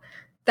people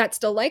that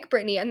still like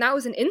Britney. And that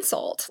was an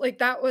insult. Like,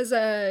 that was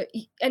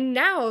and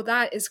now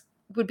that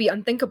would be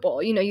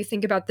unthinkable. You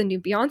think about the new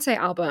Beyonce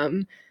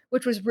album,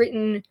 which was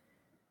written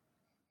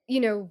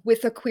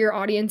with a queer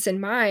audience in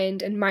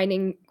mind and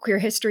mining queer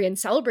history and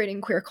celebrating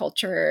queer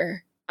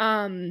culture,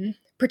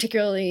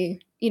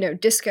 particularly,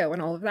 disco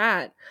and all of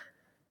that.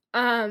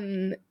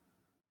 And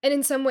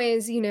in some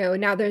ways,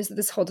 now there's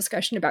this whole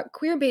discussion about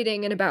queer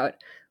baiting and about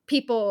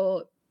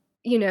people,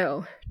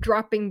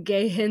 dropping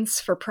gay hints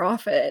for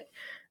profit.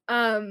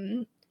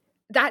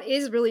 That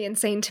is really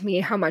insane to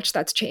me how much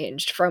that's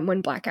changed from when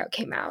Blackout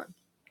came out.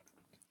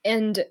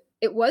 And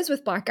it was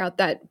with Blackout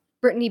that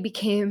Britney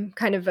became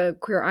kind of a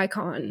queer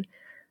icon,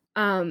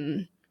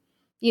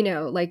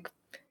 like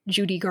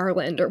Judy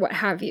Garland or what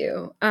have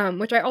you,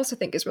 which I also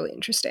think is really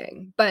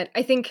interesting. But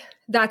I think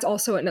that's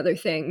also another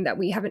thing that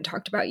we haven't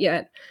talked about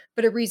yet,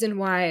 but a reason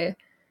why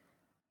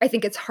I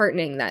think it's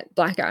heartening that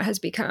Blackout has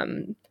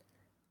become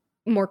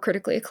more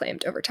critically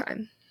acclaimed over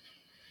time.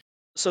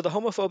 So the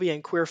homophobia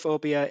and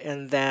queerphobia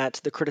and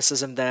that the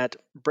criticism that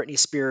Britney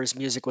Spears'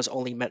 music was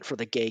only meant for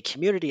the gay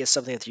community is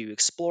something that you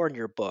explore in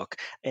your book.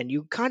 And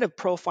you kind of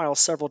profile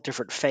several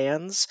different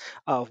fans,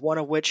 one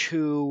of which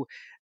who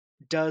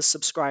does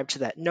subscribe to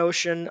that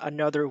notion,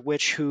 another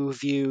which who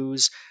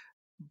views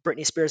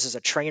Britney Spears as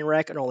a train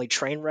wreck and only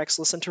train wrecks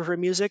listen to her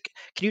music.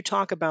 Can you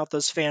talk about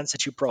those fans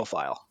that you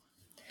profile?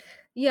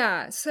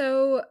 Yeah,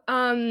 so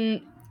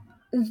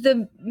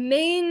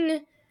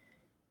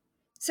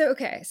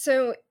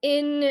So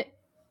in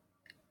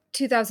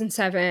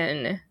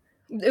 2007,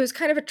 it was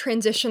kind of a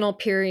transitional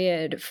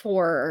period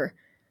for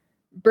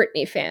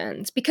Britney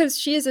fans because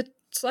she as a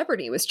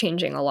celebrity was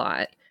changing a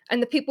lot.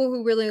 And the people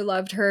who really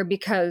loved her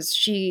because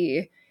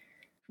she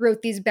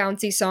wrote these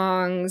bouncy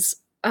songs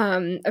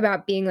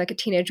about being like a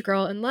teenage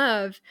girl in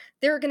love,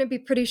 they were going to be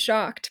pretty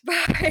shocked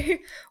by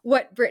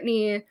what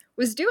Britney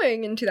was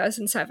doing in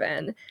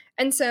 2007.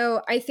 And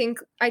so I think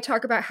I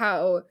talk about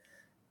how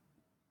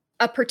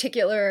a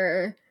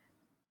particular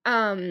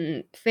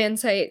fan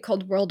site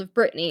called World of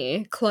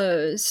Britney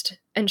closed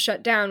and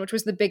shut down, which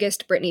was the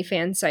biggest Britney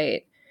fan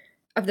site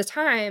of the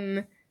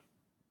time,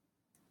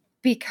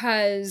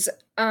 because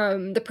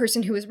the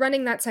person who was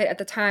running that site at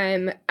the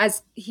time,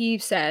 as he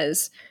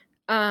says,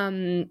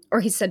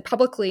 or he said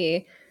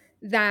publicly,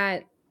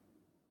 that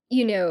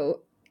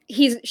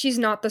she's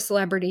not the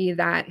celebrity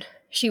that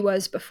she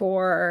was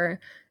before.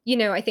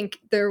 I think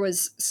there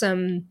was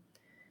some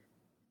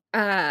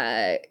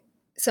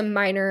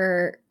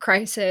minor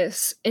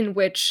crisis in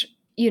which,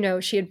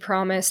 she had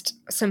promised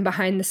some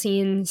behind the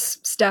scenes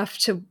stuff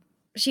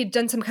she had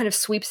done some kind of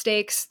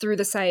sweepstakes through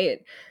the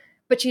site,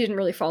 but she didn't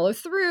really follow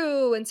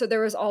through. And so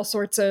there was all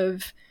sorts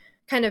of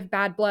kind of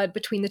bad blood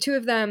between the two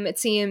of them, it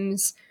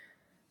seems.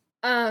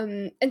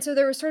 And so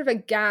there was sort of a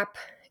gap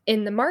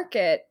in the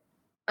market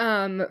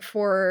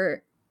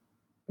for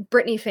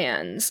Britney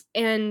fans.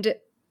 And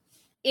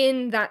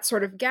in that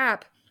sort of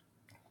gap,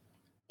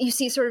 you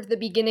see sort of the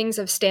beginnings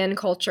of stan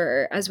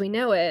culture as we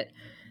know it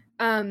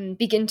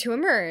begin to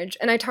emerge.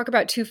 And I talk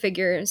about two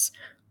figures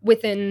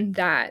within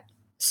that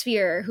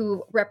sphere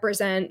who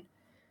represent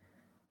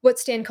what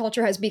stan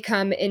culture has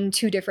become in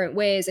two different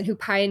ways and who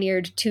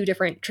pioneered two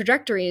different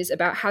trajectories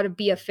about how to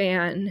be a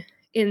fan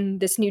in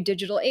this new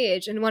digital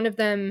age. And one of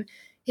them,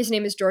 his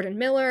name is Jordan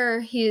Miller.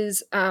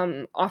 He's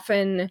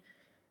often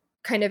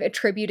kind of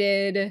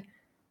attributed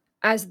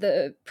as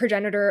the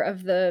progenitor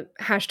of the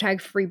hashtag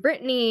Free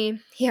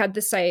Britney. He had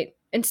the site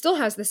and still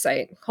has the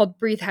site called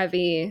Breathe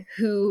Heavy,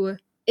 which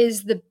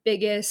is the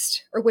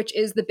biggest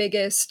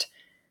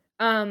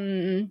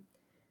Britney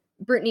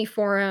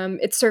forum.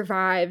 It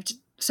survived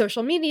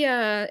social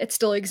media. It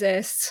still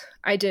exists.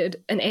 I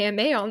did an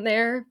AMA on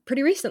there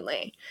pretty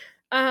recently.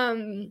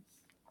 And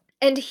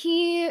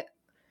he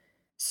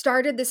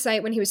started the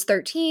site when he was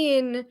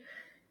 13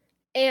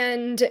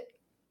 and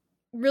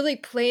really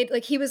played,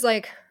 like, he was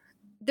like,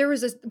 there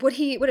was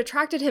what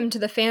attracted him to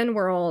the fan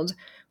world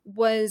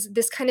was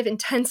this kind of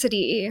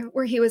intensity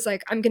where he was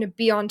like, I'm going to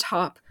be on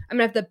top. I'm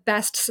going to have the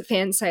best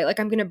fan site. Like,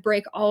 I'm going to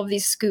break all of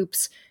these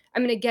scoops.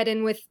 I'm going to get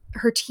in with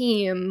her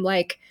team.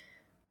 Like,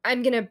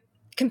 I'm going to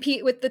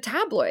compete with the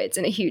tabloids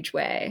in a huge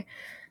way.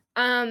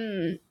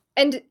 And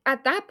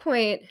at that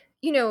point,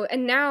 you know,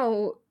 and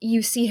now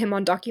you see him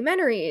on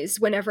documentaries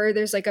whenever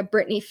there's like a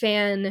Britney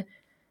fan,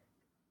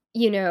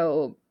 you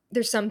know,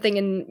 there's something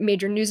in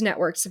major news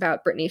networks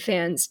about Britney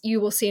fans,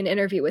 you will see an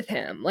interview with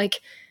him.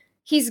 Like,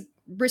 he's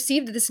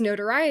received this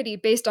notoriety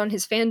based on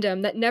his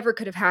fandom that never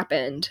could have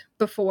happened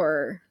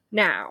before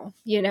now,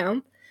 you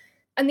know?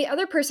 And the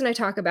other person I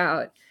talk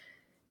about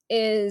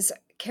is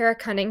Kara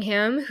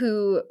Cunningham,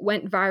 who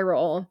went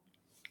viral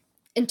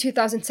in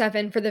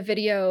 2007 for the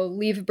video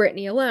Leave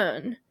Britney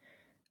Alone.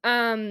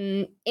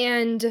 And,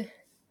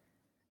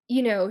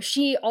 you know,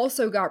 she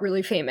also got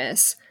really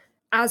famous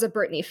as a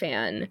Britney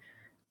fan.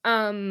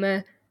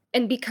 And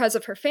because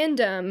of her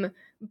fandom,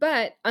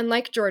 but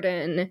unlike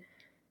Jordan,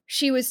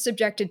 she was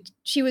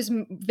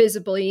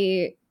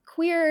visibly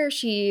queer.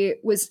 It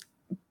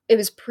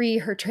was pre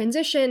her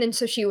transition. And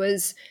so she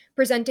was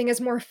presenting as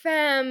more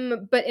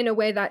femme, but in a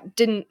way that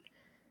didn't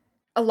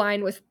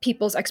align with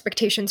people's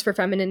expectations for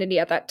femininity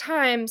at that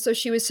time. So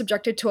she was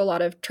subjected to a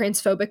lot of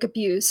transphobic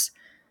abuse,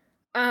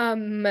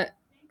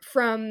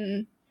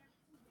 from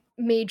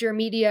major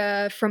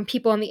media, from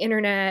people on the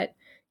internet.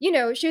 You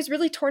know, she was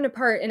really torn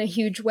apart in a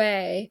huge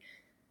way.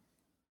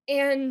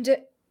 And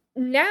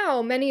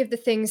now many of the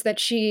things that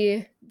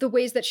the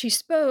ways that she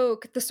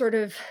spoke, the sort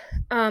of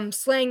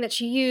slang that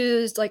she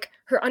used, like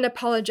her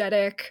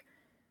unapologetic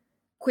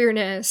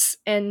queerness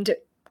and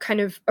kind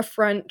of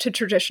affront to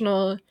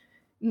traditional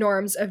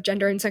norms of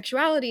gender and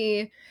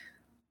sexuality,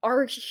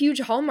 are huge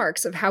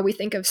hallmarks of how we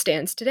think of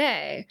stans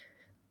today.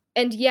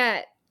 And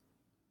yet,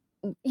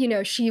 you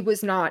know, she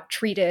was not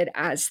treated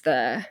as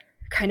the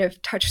kind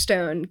of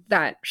touchstone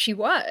that she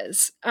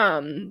was.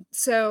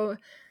 So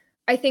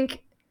I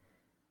think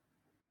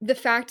the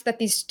fact that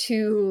these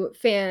two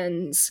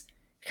fans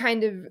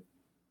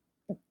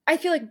I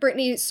feel like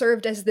Britney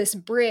served as this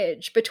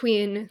bridge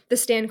between the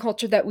stan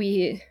culture that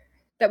we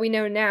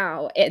know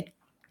now,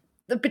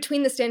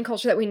 between the stan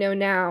culture that we know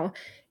now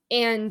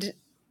and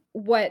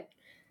what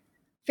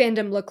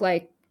fandom looked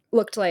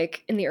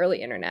like in the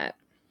early internet.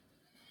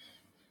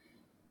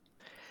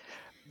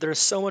 There's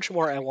so much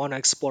more I want to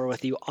explore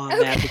with you on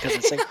that because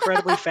it's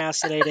incredibly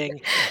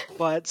fascinating.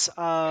 But,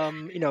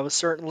 you know,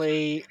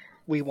 certainly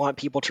we want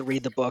people to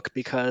read the book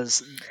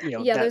because, you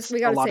know, that's we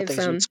a gotta lot of save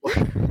things to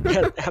some. explore.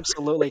 Yeah,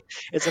 absolutely.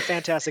 It's a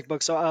fantastic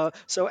book. So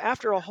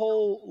after a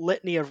whole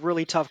litany of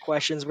really tough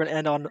questions, we're going to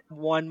end on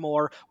one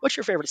more. What's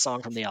your favorite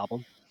song from the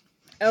album?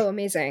 Oh,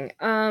 amazing.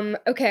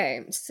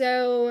 Okay,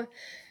 so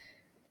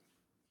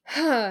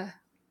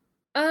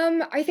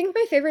I think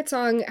my favorite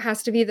song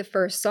has to be the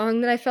first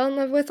song that I fell in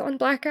love with on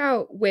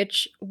Blackout,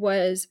 which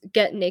was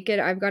Get Naked,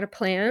 I've Got a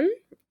Plan.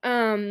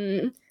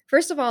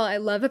 First of all, I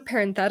love a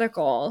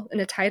parenthetical in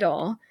a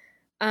title.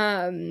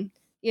 You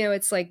know,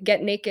 it's like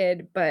get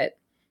naked, but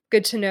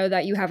good to know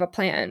that you have a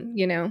plan,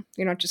 you know?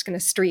 You're not just going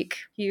to streak.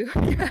 You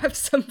have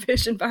some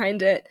vision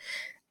behind it.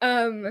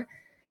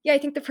 Yeah, I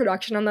think the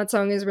production on that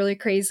song is really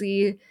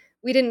crazy.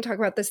 We didn't talk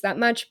about this that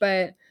much,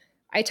 but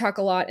I talk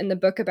a lot in the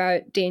book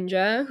about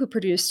Danja, who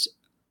produced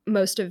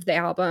most of the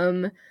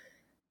album,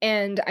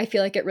 and I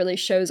feel like it really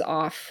shows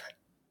off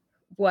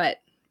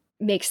what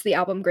makes the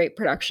album great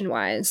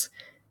production-wise.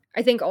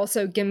 I think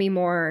also Gimme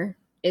More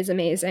is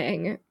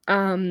amazing.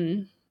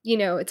 You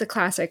know, it's a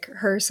classic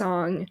Her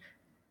song,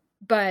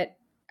 but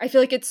I feel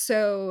like it's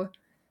so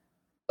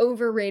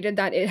overrated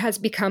that it has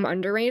become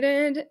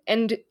underrated.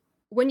 And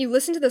when you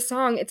listen to the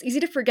song, it's easy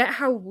to forget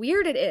how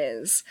weird it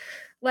is.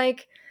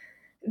 Like,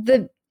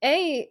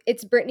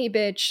 it's Britney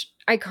bitch,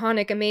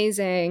 iconic,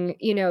 amazing,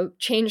 you know,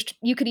 changed.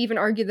 You could even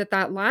argue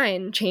that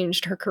line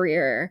changed her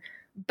career.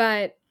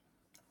 But,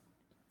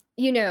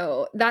 you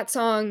know, that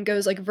song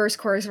goes like verse,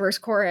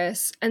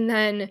 chorus. And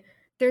then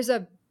there's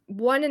a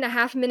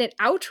 1.5 minute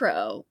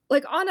outro,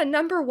 like on a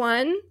number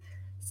one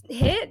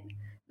hit.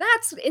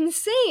 That's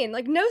insane.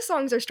 Like, no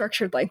songs are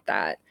structured like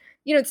that.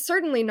 You know, it's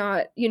certainly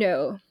not, you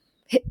know,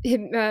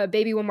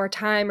 Baby One More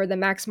Time or the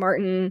Max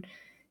Martin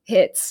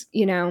hits,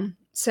 you know.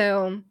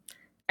 So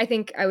I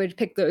think I would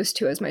pick those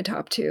two as my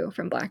top two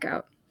from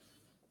Blackout.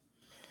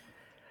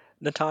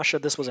 Natasha,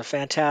 this was a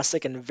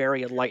fantastic and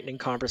very enlightening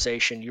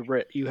conversation.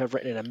 You have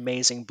written an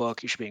amazing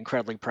book. You should be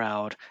incredibly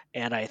proud.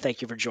 And I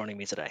thank you for joining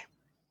me today.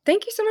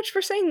 Thank you so much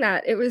for saying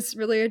that. It was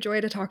really a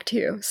joy to talk to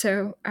you.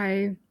 So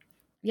I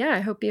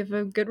hope you have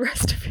a good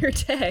rest of your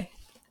day.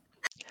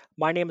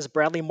 My name is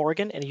Bradley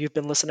Morgan, and you've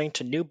been listening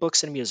to New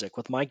Books in Music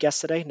with my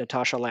guest today,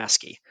 Natasha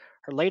Lasky.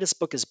 Her latest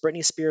book is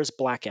Britney Spears'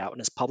 Blackout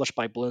and is published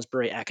by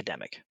Bloomsbury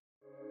Academic.